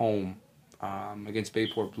semifinals at home against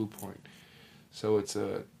Bayport Blue Point. So it's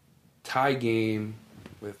a tie game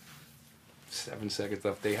with 7 seconds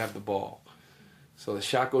left. They have the ball. So the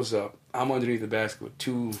shot goes up. I'm underneath the basket with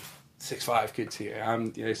 2 6'5" kids here.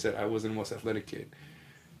 Like I said, I wasn't the most athletic kid.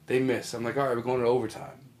 They miss. I'm like, all right, we're going to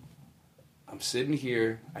overtime. I'm sitting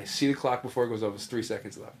here. I see the clock before it goes up. It's 3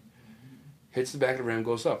 seconds left. Hits the back of the rim,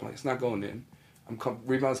 goes up. I'm like, it's not going in.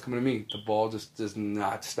 Rebound's coming to me. The ball just does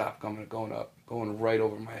not stop going up, going right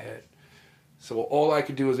over my head. So all I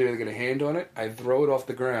could do is either get a hand on it, I throw it off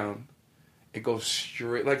the ground, it goes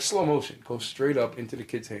straight, like slow motion, goes straight up into the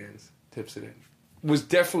kid's hands. tips it in. Was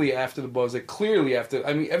definitely after the buzzer, clearly after.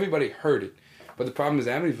 I mean, everybody heard it. But the problem is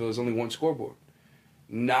Amityville is only one scoreboard.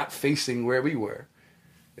 Not facing where we were.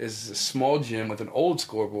 It's a small gym with an old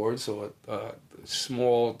scoreboard, so a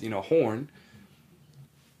small, horn.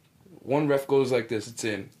 One ref goes like this, it's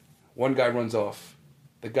in. One guy runs off.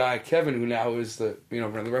 The guy, Kevin, who now is the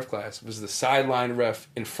running the ref class, was the sideline ref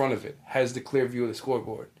in front of it, has the clear view of the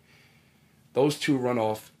scoreboard. Those two run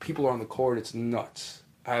off. People are on the court. It's nuts.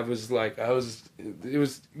 It was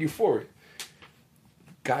euphoric.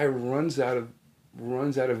 Guy runs out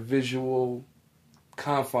of visual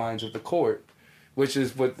confines of the court, which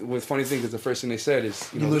is what funny thing is the first thing they said is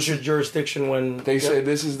you lose your jurisdiction when they said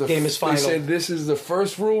this is the game is final. They said this is the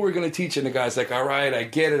first rule we're going to teach, and the guy's like, all right, I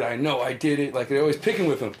get it, I know, I did it. Like they're always picking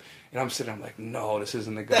with him, and I'm like, no, this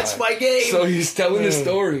isn't the guy. That's my game. So he's telling the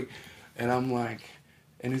story, and I'm like.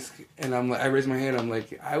 I raised my hand. I'm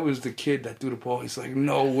like, I was the kid that threw the ball. He's like,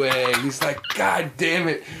 no way. He's like, God damn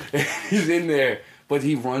it. He's in there. But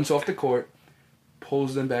he runs off the court,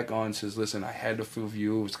 pulls them back on, says, listen, I had the full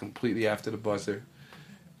view. It was completely after the buzzer.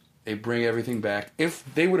 They bring everything back. If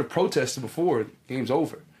they would have protested before, game's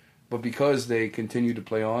over. But because they continued to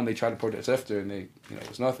play on, they tried to protest after, and it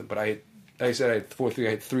was nothing. But like I said, I had 4-3.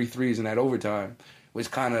 I had 3 threes in that overtime,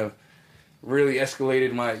 which kind of really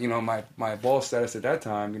escalated my ball status at that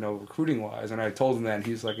time, recruiting wise. And I told him that, and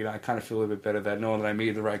he's like, I kind of feel a little bit better that knowing that I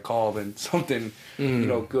made the right call than something,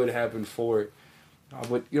 good happened for it.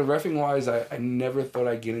 But reffing wise, I never thought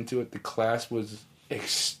I'd get into it. The class was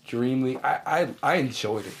extremely. I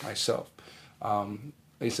enjoyed it myself.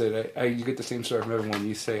 They said you get the same story from everyone.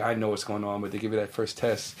 You say I know what's going on, but they give you that first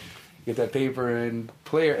test, you get that paper, and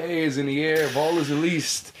player A is in the air, ball is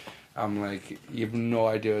released. I'm like, you have no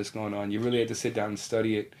idea what's going on. You really had to sit down and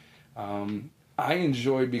study it. I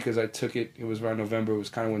enjoyed because I took it. It was around November. It was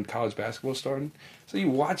kind of when college basketball started. So you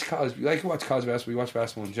watch college. You watch college basketball. You watch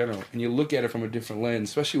basketball in general, and you look at it from a different lens,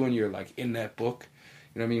 especially when you're like in that book.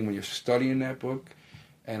 You know what I mean? When you're studying that book,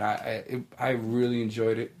 and I really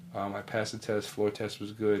enjoyed it. I passed the test. Floor test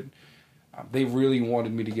was good. They really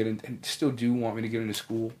wanted me to get in, and still do want me to get into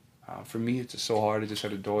school. For me, it's just so hard. I just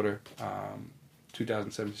had a daughter.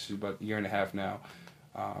 2007, she's about a year and a half now.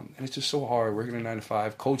 And it's just so hard working a 9 to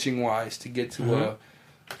 5, coaching wise, to get to a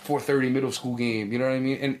 4:30 middle school game. You know what I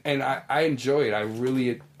mean? And I enjoy it. I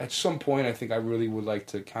really, at some point, I think I really would like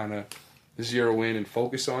to kind of zero in and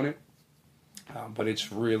focus on it. But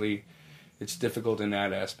it's difficult in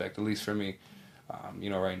that aspect, at least for me,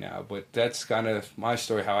 right now. But that's kind of my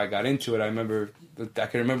story, how I got into it. I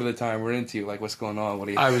can remember the time we're into, like, what's going on? What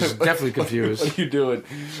are you? I was definitely confused. What are you doing?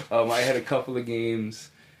 I had a couple of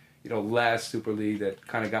games, last Super League that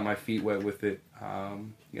kind of got my feet wet with it. I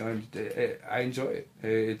enjoy it.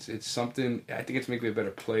 It's something. I think it's made me a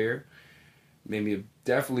better player.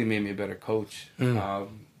 Definitely made me a better coach. Like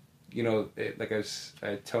I was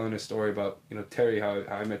telling a story about Terry, how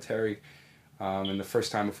I met Terry. And the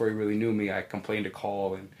first time before he really knew me, I complained a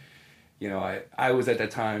call, and I was at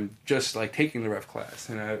that time just like taking the ref class,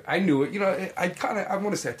 and I knew it. I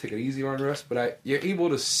want to say I took it easy on refs, but you're able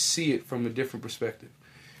to see it from a different perspective.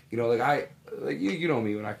 You know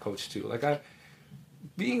me when I coach too.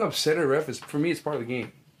 Being upset at a ref for me, it's part of the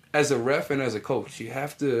game. As a ref and as a coach, you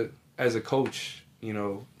have to, as a coach,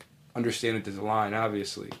 understand that there's a line,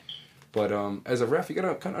 obviously. But as a ref, you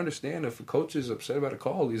gotta kind of understand if a coach is upset about a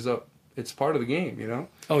call, he's up. It's part of the game,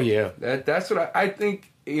 Oh yeah. That's what I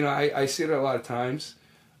think. I see it a lot of times.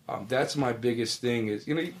 That's my biggest thing is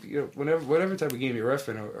whatever type of game you're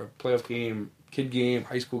reffing, or playoff game, kid game,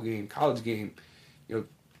 high school game, college game,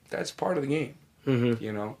 that's part of the game.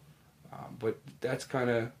 Mm-hmm. But that's kind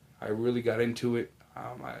of, I really got into it.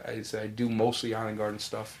 I do mostly Island Garden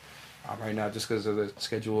stuff right now just because of the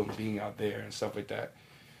schedule and being out there and stuff like that.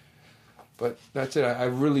 But that's it. I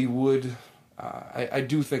really would. I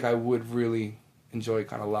do think I would really enjoy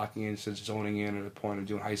kind of locking in, since zoning in at the point of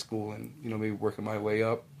doing high school and maybe working my way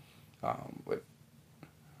up. But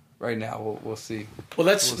right now we'll see. Well,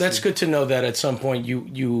 that's good to know that at some point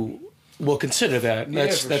you will consider that.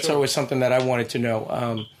 That's sure. Always something that I wanted to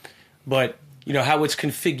know. But how it's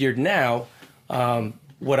configured now.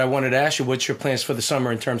 What I wanted to ask you, what's your plans for the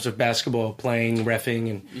summer in terms of basketball, playing,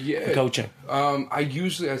 reffing, and coaching?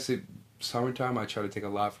 I say summertime, I try to take a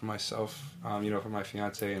lot for myself, for my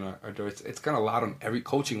fiance and our daughter. It's kind of a lot on every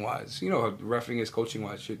coaching-wise. Reffing is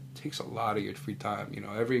coaching-wise. It takes a lot of your free time.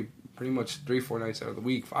 Every pretty much 3-4 nights out of the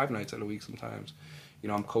week, 5 nights out of the week sometimes.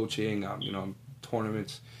 I'm coaching, I'm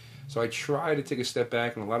tournaments. So I try to take a step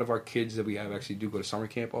back, and a lot of our kids that we have actually do go to summer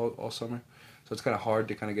camp all summer. So it's kind of hard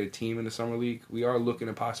to kind of get a team in the summer league. We are looking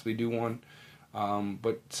to possibly do one.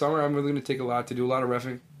 But summer, I'm really going to take to do a lot of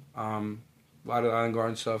reffing. A lot of Island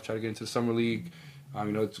Garden stuff. Try to get into the summer league.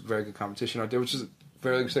 It's a very good competition out there, which is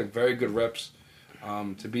very good reps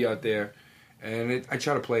to be out there. And I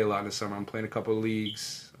try to play a lot in the summer. I'm playing a couple of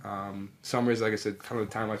leagues. Summer is, like I said, kind of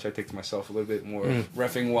the time I try to take to myself a little bit more,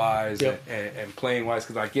 reffing wise and playing wise,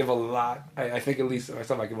 because I give a lot. I think at least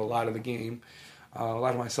myself, I give a lot of the game, a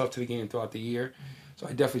lot of myself to the game throughout the year. So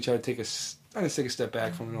I definitely try to take a step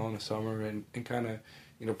back from it all in the summer and kind of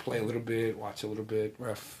play a little bit, watch a little bit,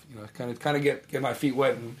 ref, kind of get my feet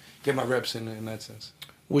wet and get my reps in that sense.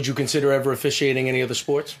 Would you consider ever officiating any other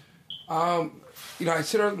sports? I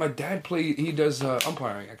consider my dad played. He does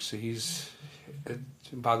umpiring. Actually, it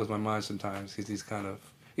boggles my mind sometimes because he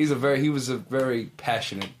was a very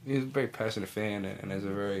passionate fan and is a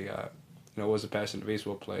very was a passionate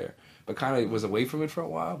baseball player, but kind of was away from it for a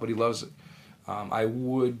while. But he loves it. I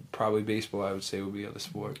would probably baseball. I would say would be the other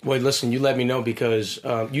sport. Wait, listen. You let me know because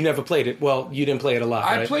you never played it. Well, you didn't play it a lot.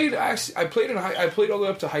 I right? played. I played all the way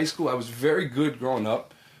up to high school. I was very good growing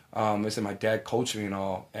up. I said my dad coached me and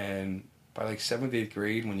all, and by like 7th, 8th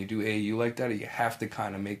grade, when you do AAU like that, you have to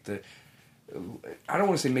kind of make the. I don't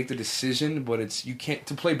want to say make the decision, but you can't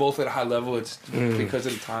to play both at a high level. It's because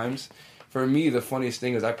of the times. For me, the funniest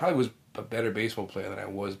thing is I probably was a better baseball player than I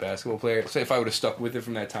was basketball player. So if I would have stuck with it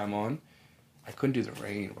from that time on, I couldn't do the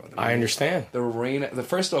rain, bro. I understand. The rain. The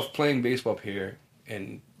first off, playing baseball up here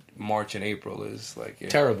in March and April is like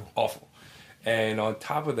terrible, awful. And on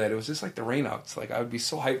top of that, it was just like the rainouts. Like I would be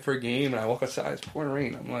so hyped for a game, and I walk outside, it's pouring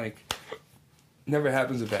rain. I'm like, never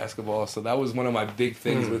happens in basketball. So that was one of my big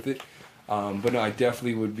things with it. But no, I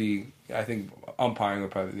definitely would be. I think umpiring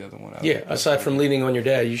would probably be the other one. Aside from leaning on your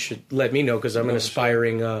dad, you should let me know because I'm an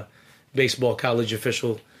aspiring baseball college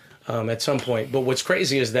official at some point. But what's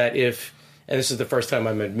crazy is that and this is the first time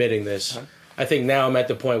I'm admitting this, I think now I'm at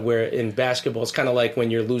the point where in basketball, it's kind of like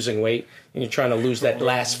when you're losing weight and you're trying to lose that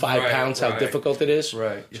last 5 pounds, how difficult it is.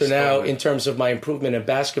 Right. So now in terms of my improvement in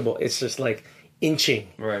basketball, it's just like inching.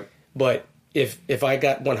 Right. But if I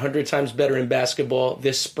got 100 times better in basketball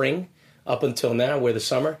this spring up until now, where the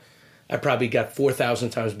summer, I probably got 4,000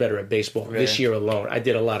 times better at baseball this year alone. I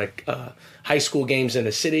did a lot of high school games in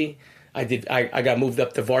the city. I got moved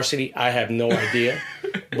up to varsity. I have no idea.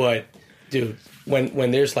 But, dude,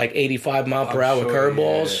 when there's like 85 mile per hour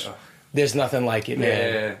curveballs, there's nothing like it,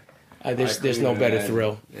 man. Yeah. There's no better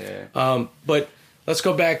thrill. Yeah. But let's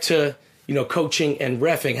go back to, coaching and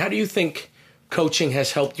reffing. How do you think coaching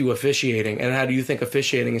has helped you officiating, and how do you think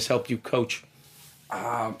officiating has helped you coach?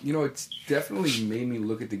 It's definitely made me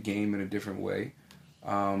look at the game in a different way.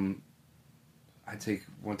 I take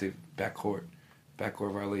one thing, backcourt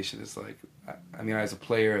violation is like, as a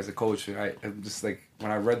player, as a coach, I'm just like, when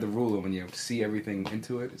I read the rule and when you see everything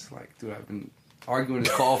into it, it's like, dude, I've been arguing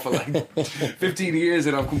this call for like 15 years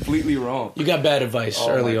and I'm completely wrong. You got bad advice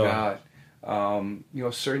early on. Oh my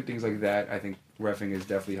God. Certain things like that, I think reffing has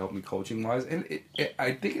definitely helped me coaching wise. And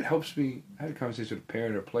I think it helps me. I had a conversation with a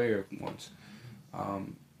parent or player once.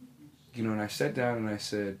 And I sat down and I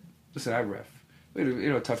said, listen, I ref. We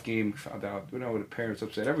had a tough game, found out, when the parents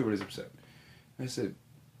upset, everybody's upset. And I said,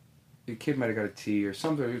 the kid might have got a T or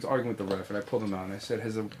something. He was arguing with the ref, and I pulled him out and I said,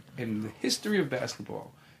 in the history of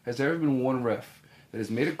basketball, has there ever been one ref that has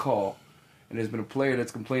made a call and there's been a player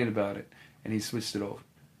that's complained about it and he switched it over?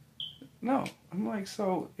 No. I'm like,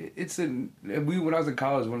 so when I was in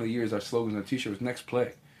college, one of the years our slogans on the t-shirt was next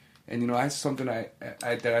play. And, that's something that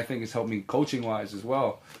I think has helped me coaching-wise as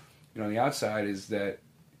well, on the outside, is that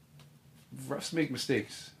refs make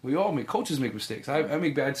mistakes. Coaches make mistakes. I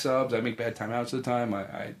make bad subs. I make bad timeouts at the time.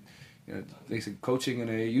 They said coaching in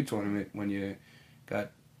an AAU tournament, when you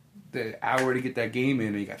got the hour to get that game in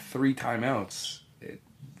and you got 3 timeouts,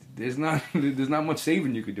 there's not much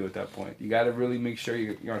saving you could do at that point. You got to really make sure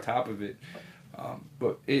you're on top of it.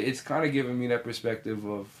 But it's kind of given me that perspective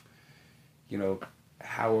of,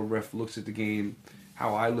 how a ref looks at the game,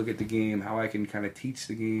 how I look at the game, how I can kind of teach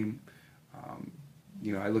the game.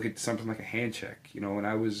 I look at something like a hand check. When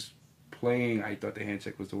I was playing, I thought the hand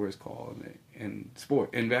check was the worst call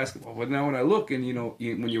in basketball. But now when I look and,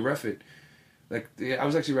 when you ref it, like I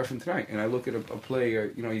was actually reffing tonight, and I look at a play,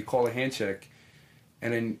 or, you call a hand check,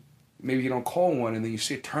 and then maybe you don't call one, and then you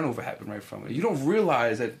see a turnover happen right from it. You don't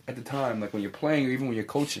realize that at the time, like when you're playing or even when you're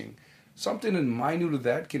coaching, something in minute of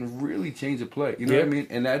that can really change a play. You know what I mean?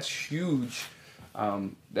 And that's huge.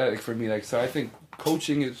 That for me, so I think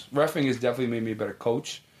reffing has definitely made me a better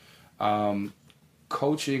coach.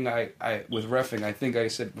 Coaching, with reffing, I think I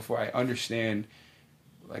said before, I understand,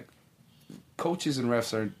 like, coaches and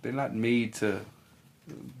refs they're not made to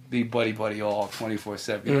be buddy all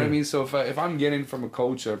 24/7. You know what I mean? So if I'm getting from a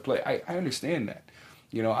coach or a play, I understand that.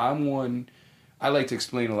 I'm one. I like to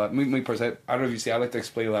explain a lot. Me personally, I don't know if you see, I like to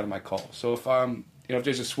explain a lot of my calls. So if I'm, if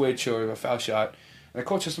there's a switch or a foul shot, and the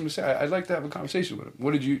coach has something to say, I'd like to have a conversation with him.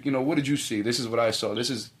 What did you see? This is what I saw.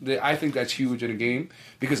 I think that's huge in a game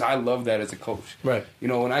because I love that as a coach. Right.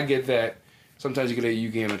 When I get that, sometimes you get an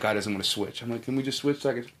AAU game and a guy doesn't want to switch. I'm like, can we just switch?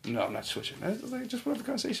 No, I'm not switching. I just want to have a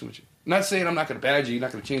conversation with you. Not saying I'm not going to badge you, you're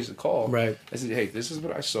not going to change the call. Right. I said, hey, this is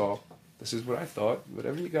what I saw. This is what I thought.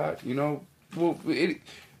 Whatever you got,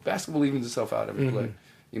 basketball evens itself out every play.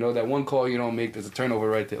 That one call you don't make, there's a turnover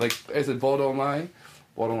right there. Like, as a ball don't lie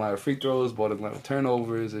with free throws, ball don't lie with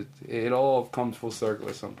turnovers. It all comes full circle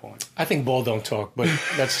at some point. I think ball don't talk, but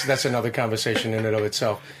that's another conversation in and of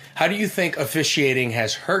itself. How do you think officiating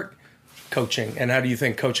has hurt coaching, and how do you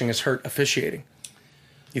think coaching has hurt officiating?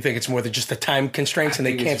 You think it's more than just the time constraints and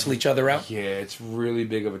they cancel each other out? Yeah, it's really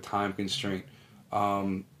big of a time constraint.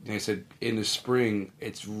 Like I said, in the spring,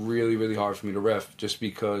 it's really, really hard for me to ref just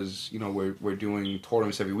because, we're doing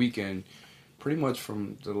tournaments every weekend. Pretty much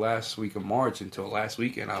from the last week of March until last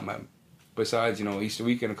weekend, besides, Easter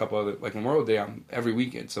weekend, a couple other, like Memorial Day, I'm every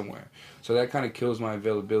weekend somewhere. So that kind of kills my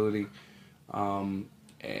availability.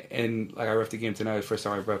 And like I ref the game tonight, the first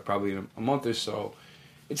time I ref probably in a month or so.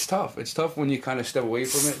 It's tough. It's tough when you kind of step away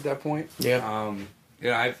from it at that point. Yeah.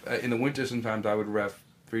 In the winter, sometimes I would ref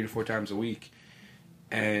 3 to 4 times a week.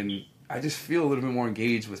 And I just feel a little bit more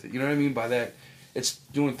engaged with it. You know what I mean by that? It's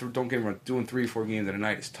doing 3 or 4 games in a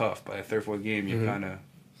night is tough. By the third, fourth game, you're kind of,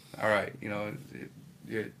 all right, you're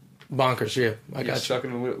bonkers. Yeah, I got you. Stuck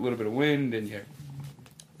in a little bit of wind, and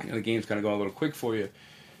the game's kind of going a little quick for you.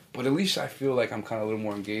 But at least I feel like I'm kind of a little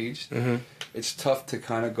more engaged. Mm-hmm. It's tough to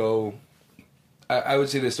kind of go. I would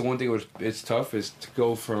say this: the one thing it's tough is to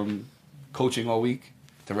go from coaching all week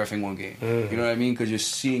to reffing one game. Mm-hmm. You know what I mean? Because you're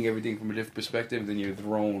seeing everything from a different perspective, then you're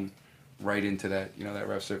thrown right into that, that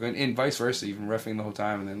ref circle, and vice versa, even reffing the whole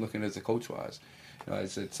time and then looking as a coach was.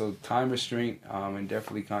 So time restraint and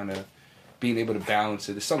definitely kind of being able to balance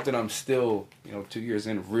it is something I'm still, 2 years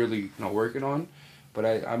in, really, working on. But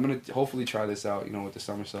I'm gonna hopefully try this out, with the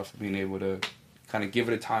summer stuff, being able to kind of give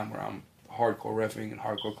it a time where I'm hardcore reffing and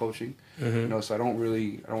hardcore coaching. Mm-hmm. So I don't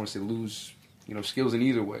want to say lose, skills in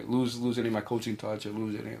either way, lose any of my coaching touch or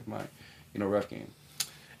lose any of my, ref game.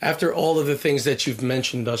 After all of the things that you've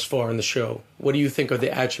mentioned thus far in the show, what do you think are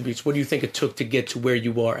the attributes? What do you think it took to get to where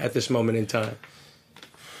you are at this moment in time?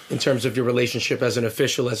 In terms of your relationship as an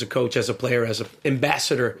official, as a coach, as a player, as an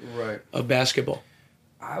ambassador of basketball?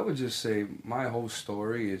 I would just say my whole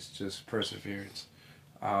story is just perseverance.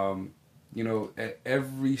 At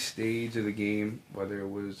every stage of the game, whether it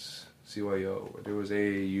was CYO, whether it was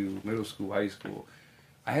AAU, middle school, high school,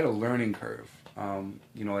 I had a learning curve,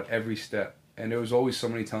 at every step. And there was always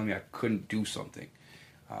somebody telling me I couldn't do something.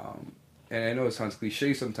 And I know it sounds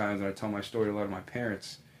cliche sometimes when I tell my story to a lot of my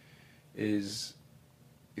parents, is,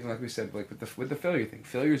 like we said, like with the failure thing.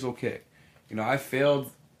 Failure is okay. I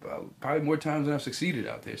failed probably more times than I've succeeded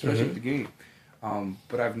out there, especially with the game.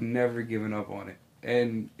 But I've never given up on it.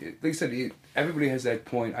 And like I said, everybody has that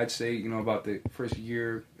point. I'd say, about the first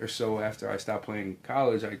year or so after I stopped playing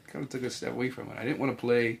college, I kind of took a step away from it. I didn't want to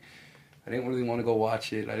play. I didn't really want to go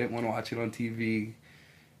watch it. I didn't want to watch it on TV.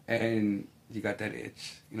 And you got that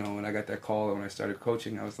itch. When I got that call when I started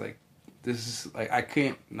coaching, I was like, this is, like, I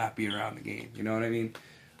can't not be around the game. You know what I mean?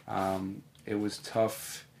 It was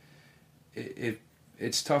tough.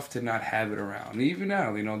 It's tough to not have it around. And even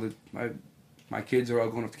now, my kids are all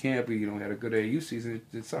going up to camp. We had a good AAU season.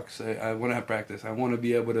 It sucks. I want to have practice. I want to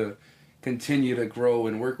be able to continue to grow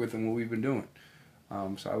and work with them what we've been doing.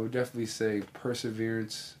 So I would definitely say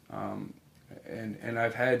perseverance. And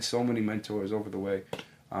I've had so many mentors over the way.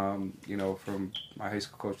 From my high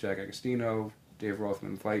school coach Jack Agostino, Dave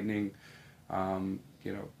Rothman with Lightning,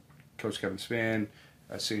 Coach Kevin Spann,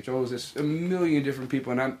 St. Joe's. There's a million different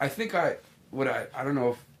people, and I think I don't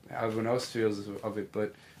know if how everyone else feels of it,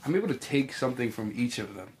 but I'm able to take something from each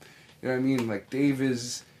of them. You know what I mean? Like Dave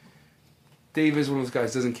is one of those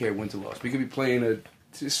guys doesn't care win to loss. We could be playing a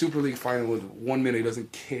Super League final with 1 minute, he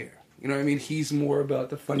doesn't care. You know what I mean? He's more about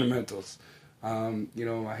the fundamentals.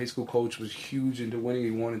 My high school coach was huge into winning.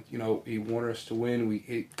 He wanted us to win.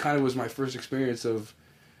 It kind of was my first experience of,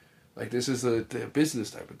 like, this is the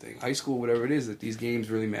business type of thing. High school, whatever it is, that these games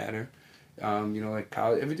really matter. Like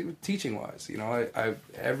college, everything teaching wise.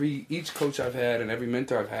 Each coach I've had and every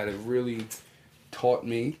mentor I've had have really taught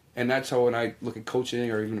me, and that's how when I look at coaching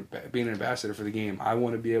or even being an ambassador for the game, I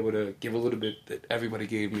want to be able to give a little bit that everybody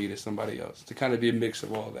gave me to somebody else, to kind of be a mix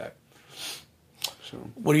of all that. So,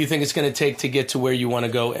 what do you think it's going to take to get to where you want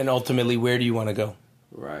to go, and ultimately, where do you want to go?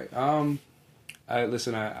 Right. I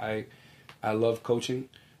love coaching.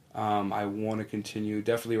 I want to continue,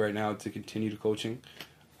 definitely right now, to continue to coaching.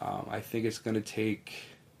 I think it's going to take,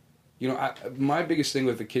 my biggest thing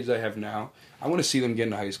with the kids I have now, I want to see them get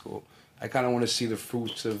into high school. I kind of want to see the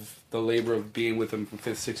fruits of the labor of being with them from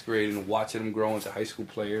 5th, 6th grade and watching them grow into high school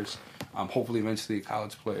players, hopefully eventually a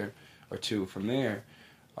college player or two from there.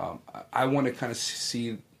 I want to kind of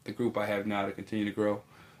see the group I have now to continue to grow.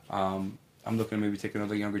 I'm looking to maybe take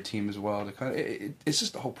another younger team as well. To kind of, it's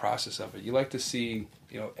just the whole process of it. You like to see,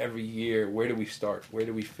 every year, where do we start? Where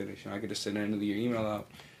do we finish? I get to send an end of the year email out.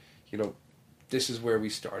 This is where we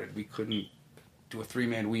started. We couldn't do a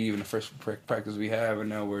 3-man weave in the first practice we have, and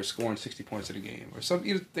now we're scoring 60 points in a game, or some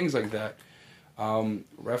things like that.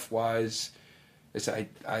 Ref wise,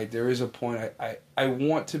 there is a point I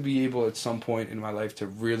want to be able at some point in my life to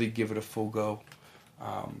really give it a full go,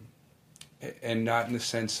 and not in the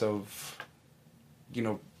sense of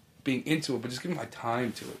being into it, but just giving my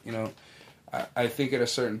time to it. I think at a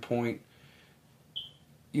certain point,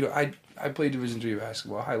 I played Division III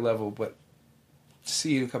basketball, high level, but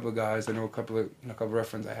seeing a couple of guys, I know a couple of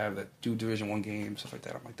referees I have that do Division I games, stuff like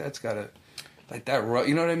that. I'm like, that's gotta, like that rush.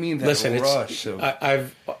 You know what I mean? That Listen, rush. So.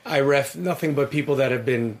 I ref nothing but people that have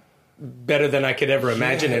been better than I could ever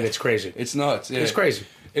imagine, and it's crazy. It's nuts. Yeah. It's crazy.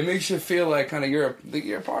 It makes you feel like kind of you're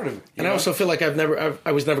a part of it. And I also feel like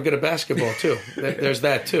I was never good at basketball too. There's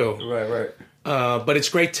that too. Right. But it's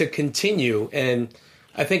great to continue, and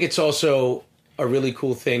I think it's also a really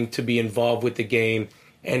cool thing to be involved with the game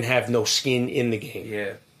and have no skin in the game.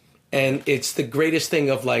 Yeah. And it's the greatest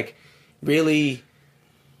thing of like really,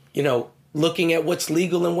 looking at what's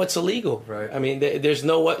legal and what's illegal. Right. I mean, there's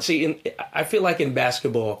no what. See, I feel like in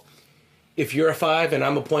basketball, if you're a 5 and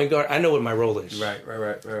I'm a point guard, I know what my role is.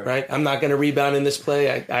 Right. I'm not going to rebound in this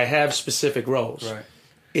play. I have specific roles. Right.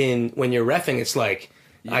 When you're reffing, it's like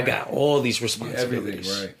I got all these responsibilities.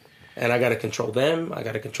 Everything, right. And I got to control them. I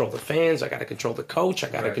got to control the fans. I got to control the coach. I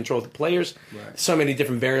got to control the players. Right. So many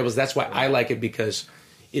different variables. That's why I like it, because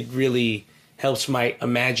it really helps my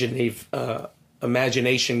imagination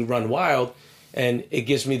run wild, and it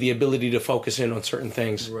gives me the ability to focus in on certain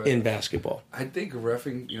things in basketball. I think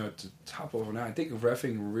reffing, to top over now, I think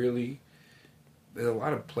reffing really, there's a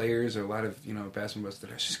lot of players or a lot of, basketballs that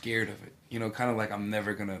are scared of it. Kind of like I'm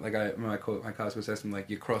never going to, like my college coach asked me, like,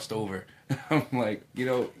 you crossed over. I'm like,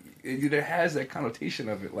 there has that connotation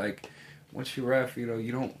of it. Like, once you ref, you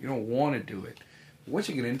don't want to do it. Once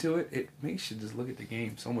you get into it, it makes you just look at the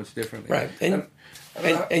game so much differently. Right. And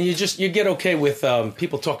you get okay with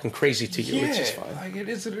people talking crazy to you, which is fine. Like it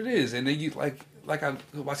is what it is. And then you like I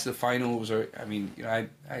watch the finals, or I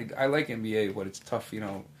like NBA, but it's tough,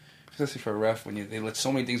 especially for a ref when they let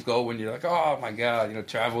so many things go when you're like, oh my god,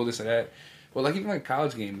 travel, this and that. But like even like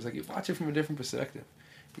college games, like you watch it from a different perspective.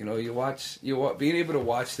 You watch being able to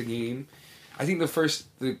watch the game. I think one of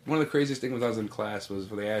the craziest things when I was in class was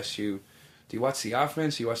when they asked you, do you watch the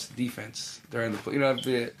offense? Or you watch the defense during the what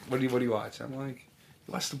do you watch? I'm like,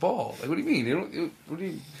 you watch the ball. Like, what do you mean? What do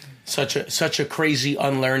you? Such a crazy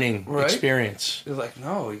unlearning experience. They're like,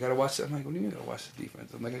 no, you got to watch. I'm like, what do you mean you got to watch the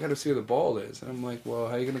defense? I'm like, I got to see where the ball is. And I'm like, well,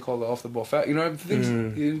 how are you going to call the off the ball foul? You're not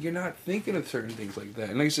thinking of certain things like that.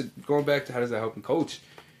 And like I said, going back to how does that help and coach,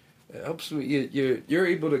 it helps me. You're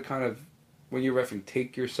able to kind of, when you're reffing,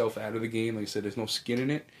 take yourself out of the game. Like I said, there's no skin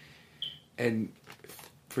in it, and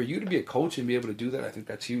for you to be a coach and be able to do that, I think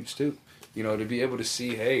that's huge too. To be able to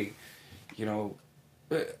see, hey,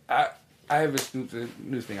 I have this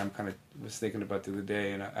new thing I'm kind of was thinking about the other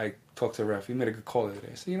day, and I talked to a ref. He made a good call the other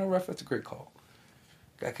day. I said, ref, that's a great call.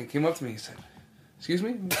 Guy came up to me and said, excuse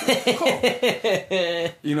me? Good call.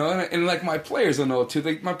 And like my players will know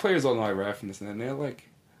too. My players all know I ref and this and that. And they're like,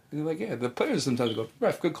 yeah, the players sometimes go,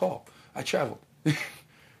 ref, good call. I traveled.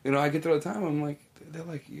 I get there all the time. I'm like, they're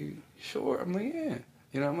like, you sure? I'm like, yeah.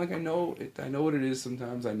 I'm like, I know what it is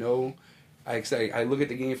sometimes. I know, I look at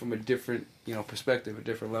the game from a different, perspective, a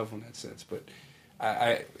different level in that sense. But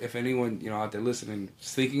I if anyone, out there listening,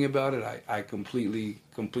 is thinking about it, I completely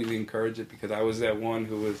encourage it, because I was that one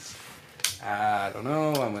who was, I don't know,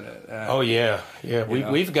 I'm going to... oh, yeah.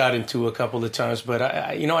 We've got into a couple of times, but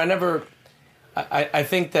I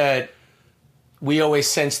think that we always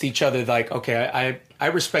sensed each other like, okay, I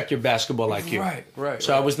respect your basketball like you. Right.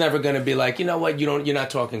 So I was never going to be like, you know what, you're not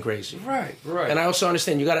talking crazy. Right. And I also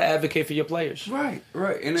understand you got to advocate for your players. Right.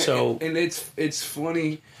 And it's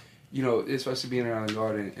funny, especially being around the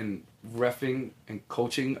guard and reffing and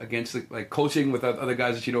coaching against coaching with other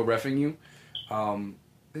guys that reffing you.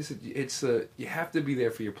 You have to be there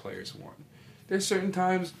for your players. One, there's certain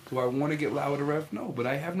times, do I want to get loud with a ref? No, but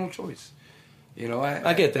I have no choice. You know,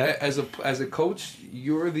 I get that. As a coach,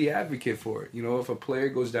 you're the advocate for it. You know, if a player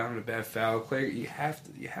goes down in a bad foul, you have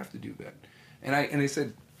to do that. And they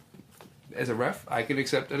said, as a ref, I can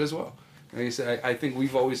accept that as well. And they said, I think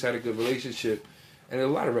we've always had a good relationship, and there are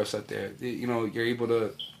a lot of refs out there. You know, you're able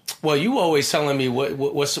to. Well, you always telling me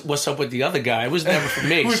what's up with the other guy. It was never for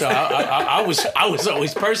me, so I was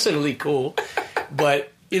always personally cool,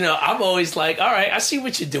 but. You know, I'm always like, all right, I see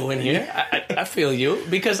what you're doing here. I feel you,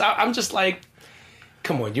 because I'm just like,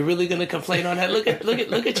 come on, you're really gonna complain on that? Look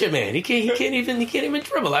at your man. He can't even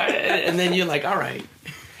dribble. And then you're like, all right,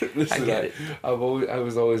 listen, I get it. I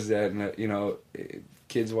was always that. You know,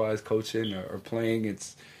 kids wise, coaching or playing,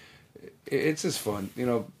 it's just fun. You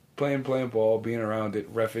know, playing ball, being around it,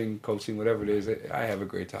 reffing, coaching, whatever it is. I have a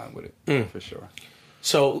great time with it for sure.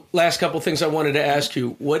 So, last couple things I wanted to ask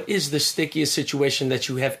you. What is the stickiest situation that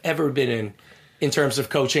you have ever been in terms of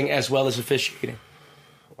coaching as well as officiating?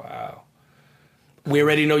 Wow. We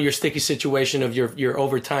already know your sticky situation of your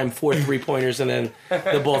overtime 4 3-pointers and then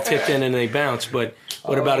the ball tipped in and they bounce. But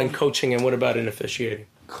what about in coaching and what about in officiating?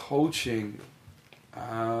 Coaching.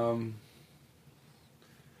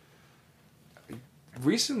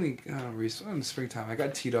 Recently in the springtime, I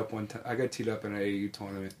got teed up one time. I got teed up in an AAU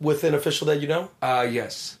tournament With an official that you know?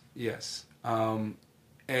 Yes.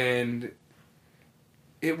 And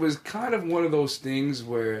it was kind of one of those things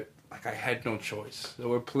where, like, I had no choice. So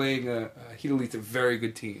we're playing a Heenan, a very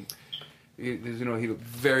good team. You know, he a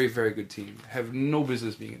very, very good team. Have no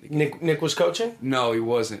business being in the game. Nick was coaching? No, he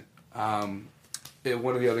wasn't. One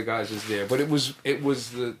of the other guys was there, but it was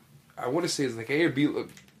the. I want to say it's like A or B.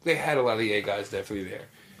 They had a lot of the A guys definitely there.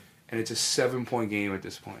 And it's a 7-point game at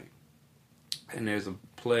this point. And there's a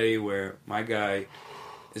play where my guy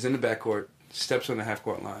is in the backcourt, steps on the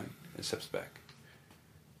half-court line, and steps back.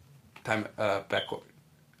 Backcourt.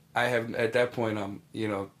 I have, at that point, you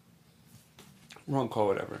know, wrong call,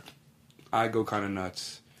 whatever. I go kind of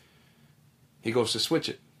nuts. He goes to switch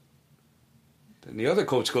it. Then the other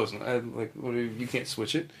coach goes, like, well, you can't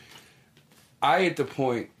switch it. I, at the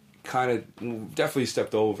point, kind of definitely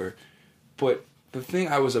stepped over, but the thing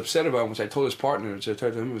I was upset about, which I told his partner, which I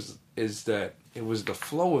told him, is that it was the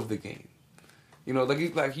flow of the game. You know,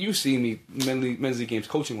 like you see me men's league games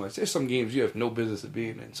coaching wise. There's some games you have no business of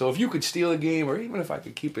being in. So if you could steal a game, or even if I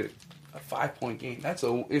could keep it a 5-point game,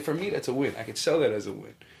 for me that's a win. I could sell that as a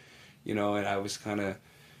win. You know, and I was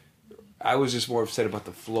just more upset about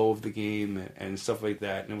the flow of the game and stuff like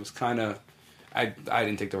that. And it was kind of, I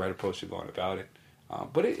didn't take the right approach to going about it.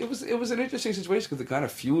 But it was an interesting situation because it kind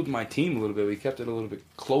of fueled my team a little bit. We kept it a little bit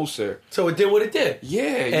closer. So it did what it did.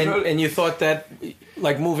 Yeah. And you thought that,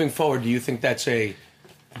 like, moving forward, do you think that's a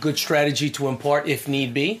good strategy to impart if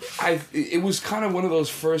need be? It was kind of one of those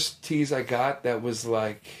first tees I got that was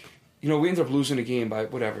like, you know, we ended up losing the game by,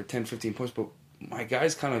 10, 15 points. But my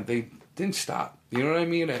guys they didn't stop. You know what I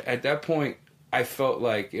mean? At that point, I felt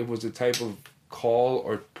like it was a type of call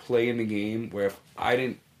or play in the game where if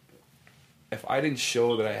I didn't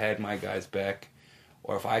show that I had my guys back,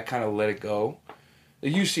 or if I kind of let it go,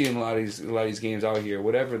 you see in a lot of these games out here,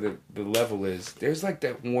 whatever the level is, there's like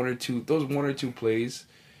those one or two plays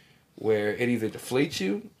where it either deflates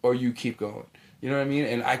you or you keep going. You know what I mean?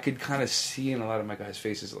 And I could kind of see in a lot of my guys'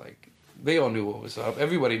 faces, like, they all knew what was up.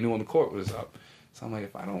 Everybody knew on the court what was up. So I'm like,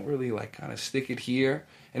 if I don't really like kind of stick it here,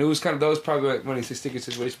 and it was kind of, that was probably, like, when I say stick it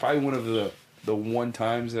situation, probably one of the one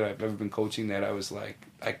times that I've ever been coaching that I was like,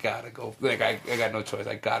 I gotta go. Like, I got no choice.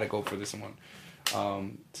 I gotta go for this one.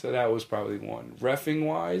 So that was probably one. Reffing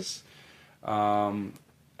wise, I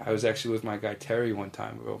was actually with my guy Terry one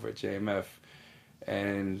time over at JMF,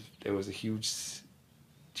 and it was a huge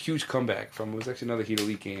comeback from, it was actually another Heat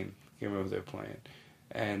Elite game. I can't remember what they were playing.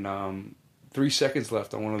 And 3 seconds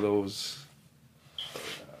left on one of those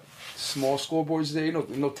small scoreboards there. You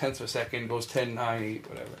know, tenths of a second, goes 10, 9, 8,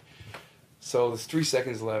 whatever. So there's 3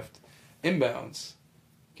 seconds left. Inbounds.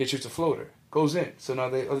 Kid shoots a floater. Goes in. So now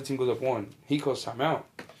the other team goes up 1. He calls timeout.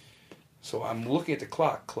 So I'm looking at the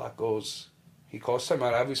clock. Clock goes. He calls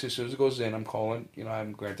timeout. Obviously, as soon as it goes in, I'm calling. You know,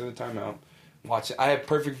 I'm granted the timeout. Watching. I have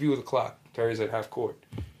perfect view of the clock. Terry's at half court.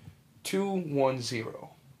 2-1-0.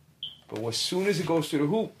 But as soon as it goes to the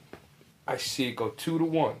hoop, I see it go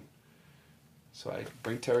 2-1. So I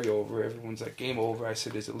bring Terry over. Everyone's like, game over. I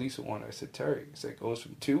said, there's at least a 1. I said, Terry. He said, it goes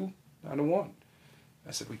from 2 down to 1.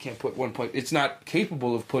 I said, we can't put 1 point. It's not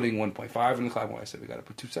capable of putting 1.5 in the clock. I said, we got to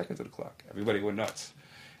put 2 seconds on the clock. Everybody went nuts.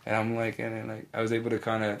 And I'm like, and I was able to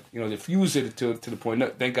kind of, you know, diffuse it to the point. No,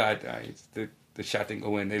 thank God the shot didn't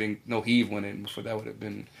go in. They didn't, no heave went in before. That would have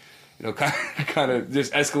been, you know, kind of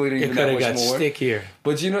just escalated even that much more. It could have got stick here.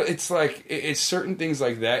 But, you know, it's like, it's certain things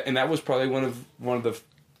like that. And that was probably one of the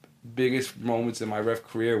biggest moments in my ref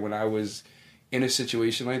career when I was in a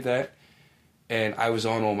situation like that, and I was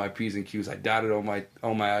on all my P's and Q's. I dotted all my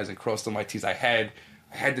I's and crossed all my T's. I had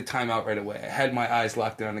the timeout right away. I had my eyes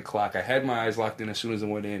locked in on the clock. I had my eyes locked in as soon as it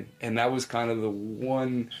went in, and that was kind of the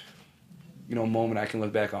one, moment I can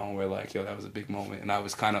look back on where like, yo, that was a big moment, and I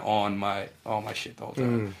was kind of on my shit the whole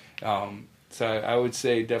time. So I would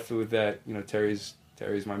say definitely with that, Terry's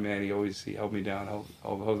my man. He held me down,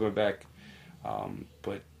 held my back.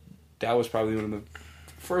 But that was probably one of the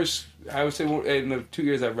first, I would say, in the 2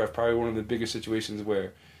 years I've ref, probably one of the biggest situations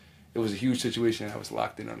where it was a huge situation and I was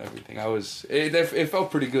locked in on everything. It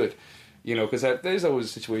felt pretty good, because there's always a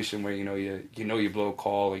situation where, you blow a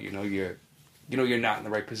call or, you're not in the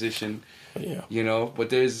right position, but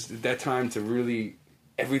there's that time to really,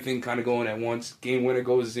 everything kind of going at once. Game winner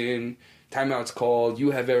goes in, timeout's called,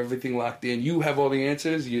 you have everything locked in, you have all the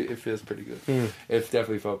answers, it feels pretty good. It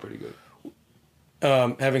definitely felt pretty good.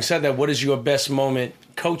 Having said that, what is your best moment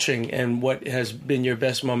coaching, and what has been your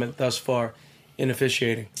best moment thus far in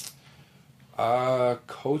officiating?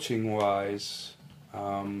 Coaching-wise,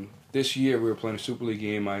 this year we were playing a Super League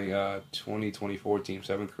game, my 2024 team,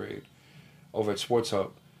 7th grade, over at Sports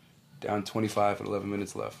Hub, down 25 with 11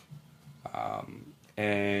 minutes left.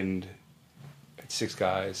 And it's 6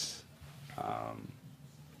 guys,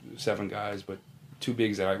 7 guys, but 2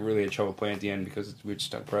 bigs that I really had trouble playing at the end because we were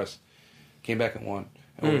just on press. Came back and won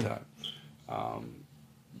in overtime.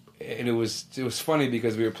 And it was funny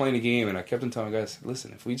because we were playing a game and I kept on telling guys,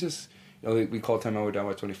 listen, if we just, we called timeout, we were down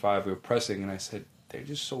by 25, we were pressing, and I said, they're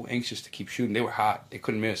just so anxious to keep shooting. They were hot. They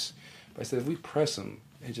couldn't miss. But I said, if we press them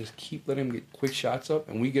and just keep letting them get quick shots up,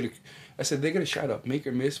 and I said, they get a shot up, make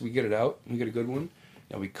or miss, we get it out, and we get a good one.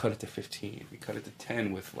 We cut it to 15. We cut it to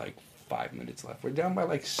 10 with like 5 minutes left. We're down by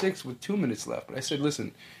like 6 with 2 minutes left. But I said,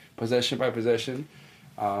 listen, possession by possession,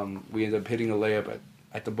 we ended up hitting a layup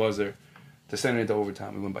at the buzzer to send it into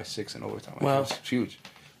overtime. We went by 6 in overtime. Wow. It was huge.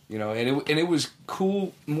 And it was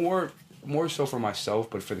cool, more so for myself,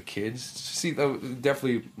 but for the kids. See,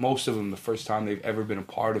 definitely most of them, the first time they've ever been a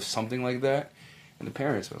part of something like that. And the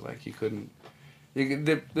parents were like,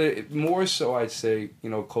 the more so I'd say,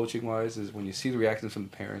 coaching-wise, is when you see the reactions from the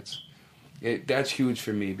parents. That's huge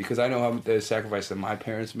for me because I know how the sacrifice that my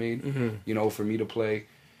parents made, for me to play.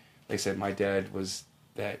 They said my dad was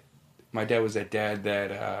that dad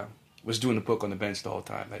that was doing the book on the bench the whole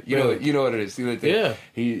time. You know what it is. He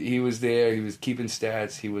was there. He was keeping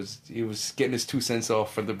stats. He was getting his 2 cents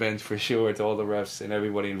off from the bench for sure to all the refs and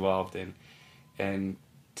everybody involved. And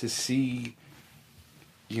to see,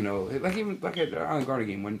 like at the Island Garden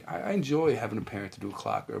game, when I enjoy having a parent to do a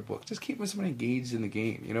clock or a book, just keeping someone engaged in the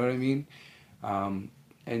game. You know what I mean?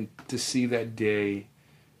 And to see that day,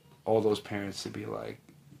 all those parents to be like,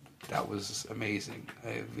 that was amazing.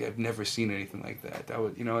 I've never seen anything like that. That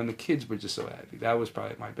was, and the kids were just so happy. That was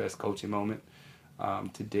probably my best coaching moment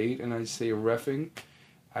to date. And I'd say reffing.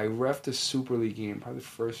 I reffed a Super League game, probably the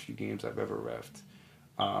first few games I've ever reffed.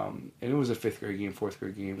 And it was a 5th grade game, 4th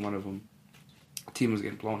grade game. One of them, the team was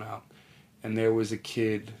getting blown out. And there was a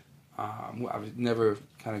kid who I was never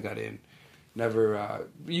kind of got in. Never,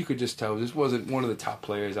 you could just tell this wasn't one of the top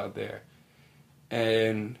players out there.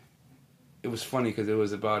 And it was funny because it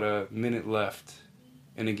was about a minute left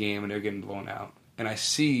in the game and they're getting blown out. And I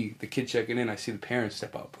see the kid checking in. I see the parents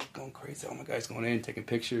step up, going crazy. Oh, my guy's going in, taking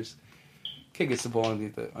pictures. Kid gets the ball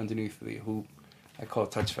underneath the hoop. I call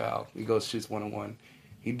it touch foul. He goes, shoots 1-on-1.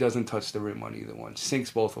 He doesn't touch the rim on either one.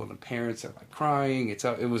 Sinks both of them. The parents are like crying. It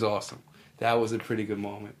was awesome. That was a pretty good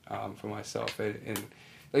moment for myself. And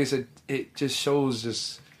like I said, it just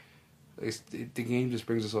shows the game just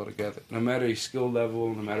brings us all together. No matter your skill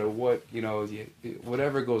level, no matter what,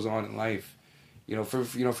 whatever goes on in life,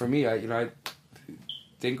 for me, I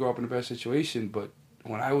didn't grow up in the best situation, but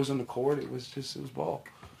when I was on the court, it was ball.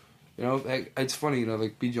 It's funny,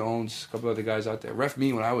 like B. Jones, a couple other guys out there, ref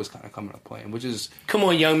me when I was kind of coming up playing, which is... Come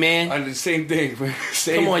on, young man. The same thing.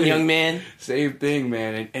 Young man. Same thing,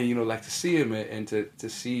 man. And like to see him and to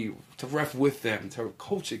ref with them, to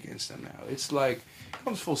coach against them now. It's like, it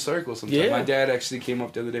comes full circle sometimes. Yeah. My dad actually came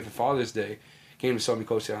up the other day for Father's Day, came to saw me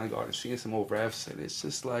coach the Island Garden, seeing some old refs, and it's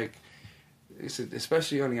just like...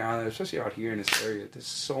 especially on the island, especially out here in this area,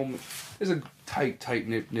 there's a tight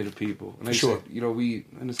knit of people. And like I said, we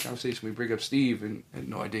in this conversation we bring up Steve, and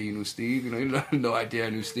no idea you knew Steve. No idea I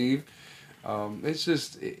knew Steve. It's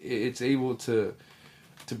just it's able to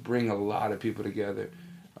bring a lot of people together.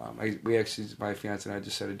 My fiance and I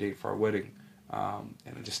just set a date for our wedding, and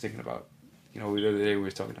I'm just thinking about, the other day we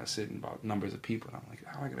were talking about sitting about numbers of people, and I'm like,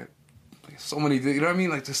 how am I gonna so many, you know what I mean?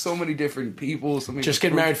 Like, there's so many different people. So many Just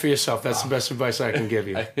get married for yourself. That's the best advice I can give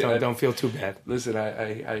you. Don't feel too bad. Listen,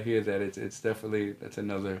 I hear that. It's definitely, that's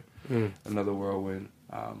another whirlwind.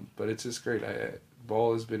 But it's just great.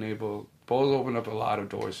 Ball's opened up a lot of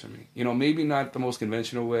doors for me. You know, maybe not the most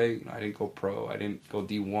conventional way. You know, I didn't go pro. I didn't go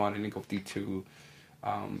D1. I didn't go D2.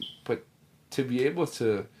 But to be able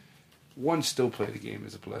to, one, still play the game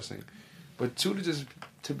is a blessing. But two,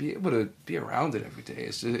 to be able to be around it every day,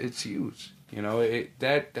 it's huge. You know,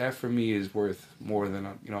 that for me is worth more than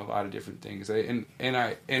a lot of different things. I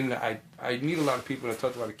meet a lot of people, and I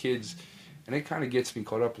talk to a lot of kids, and it kind of gets me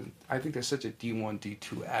caught up. And I think there's such a D1,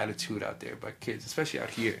 D2 attitude out there by kids, especially out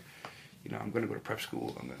here. You know, I'm going to go to prep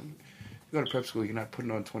school. You go to prep school, you're not putting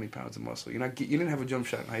on 20 pounds of muscle. You didn't have a jump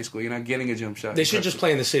shot in high school. You're not getting a jump shot. They should just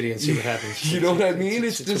play in the city and see what happens. You know what I mean?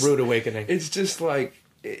 It's just a rude awakening. It's just like,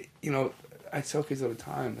 I tell kids all the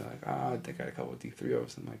time, they're like, they got a couple of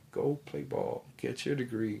D3Os. I'm like, go play ball, get your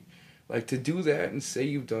degree. Like, to do that and say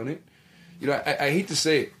you've done it. You know, I hate to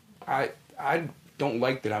say it, I don't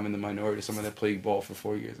like that I'm in the minority, someone that played ball for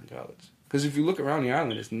 4 years in college. Because if you look around the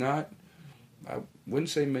island, it's not, I wouldn't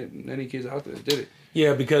say many kids out there that did it.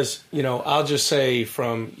 Yeah, because, I'll just say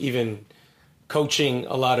from even coaching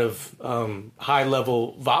a lot of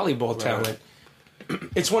high-level volleyball talent,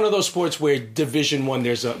 it's one of those sports where Division I,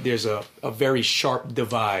 there's a very sharp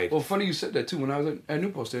divide. Well, funny you said that, too. When I was at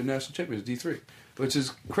New Post, they're national champions, D3, which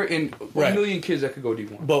is crazy. And 1 million kids that could go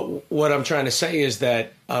D1. But what I'm trying to say is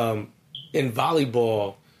that in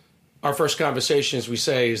volleyball, our first conversation, as we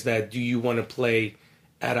say, is that do you want to play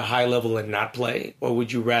at a high level and not play? Or would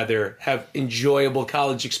you rather have enjoyable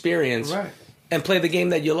college experience and play the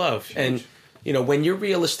game that you love? Huge. And, when you're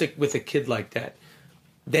realistic with a kid like that,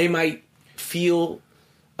 they might feel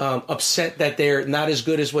upset that they're not as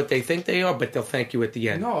good as what they think they are, but they'll thank you at the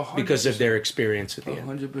end because of their experience at the end.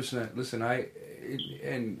 100%. Listen,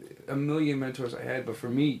 and a million mentors I had, but for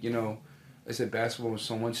me, I said basketball was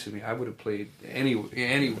so much to me. I would have played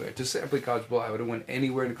anywhere. To say I played college ball, I would have went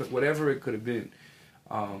anywhere, whatever it could have been.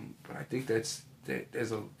 But I think there's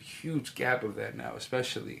a huge gap of that now,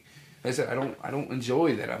 especially. Like I said, I don't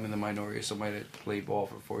enjoy that I'm in the minority of somebody that played ball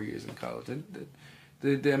for 4 years in college.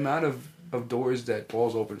 The amount of doors that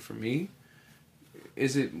ball's open for me,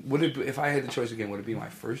 if I had the choice again, would it be my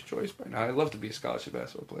first choice? Right now, I'd love to be a scholarship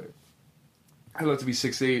basketball player. I'd love to be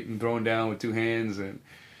 6'8" and throwing down with two hands and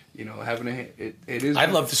having it is.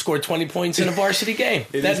 I'd love to score 20 points in a varsity game.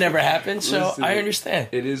 That never happened, so listen, I understand.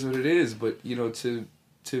 It is what it is, but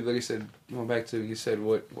to like I said, going back to you said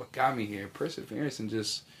what got me here, perseverance and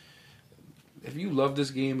just. If you love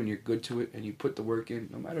this game and you're good to it and you put the work in,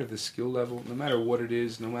 no matter the skill level, no matter what it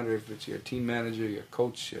is, no matter if it's your team manager, your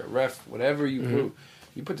coach, your ref, whatever you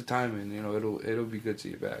put the time in, it'll be good to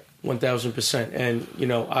your back. 1,000%. And,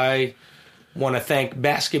 I want to thank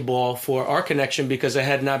basketball for our connection because it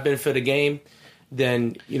had not been for the game,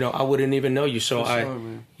 then, I wouldn't even know you. So I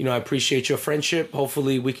appreciate your friendship.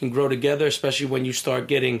 Hopefully we can grow together, especially when you start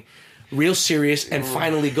getting real serious and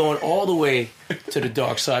finally going all the way to the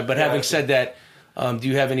dark side. But having said that, do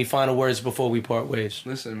you have any final words before we part ways?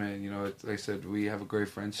 Listen, man, like I said, we have a great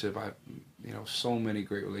friendship. So many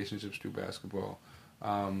great relationships through basketball.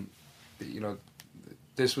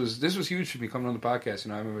 This was huge for me coming on the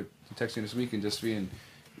podcast. I remember texting this week and just being,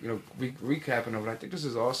 recapping of it. I think this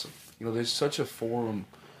is awesome. There's such a forum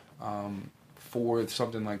for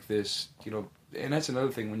something like this. And that's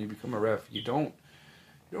another thing. When you become a ref, you don't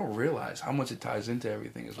realize how much it ties into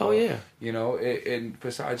everything as well. Oh, yeah. And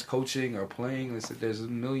besides coaching or playing, there's a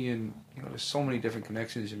million, there's so many different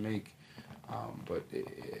connections you make. But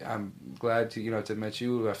I'm glad to have met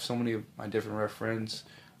you. I have so many of my different ref friends.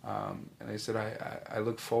 And I said, I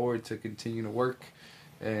look forward to continue to work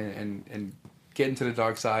and get into the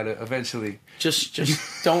dark side eventually. Just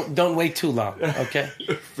don't wait too long, okay?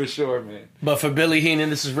 For sure, man. But for Billy Heenan,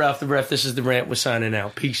 this is Ralph the Ref. This is The Rant. We're signing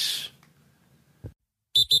out. Peace.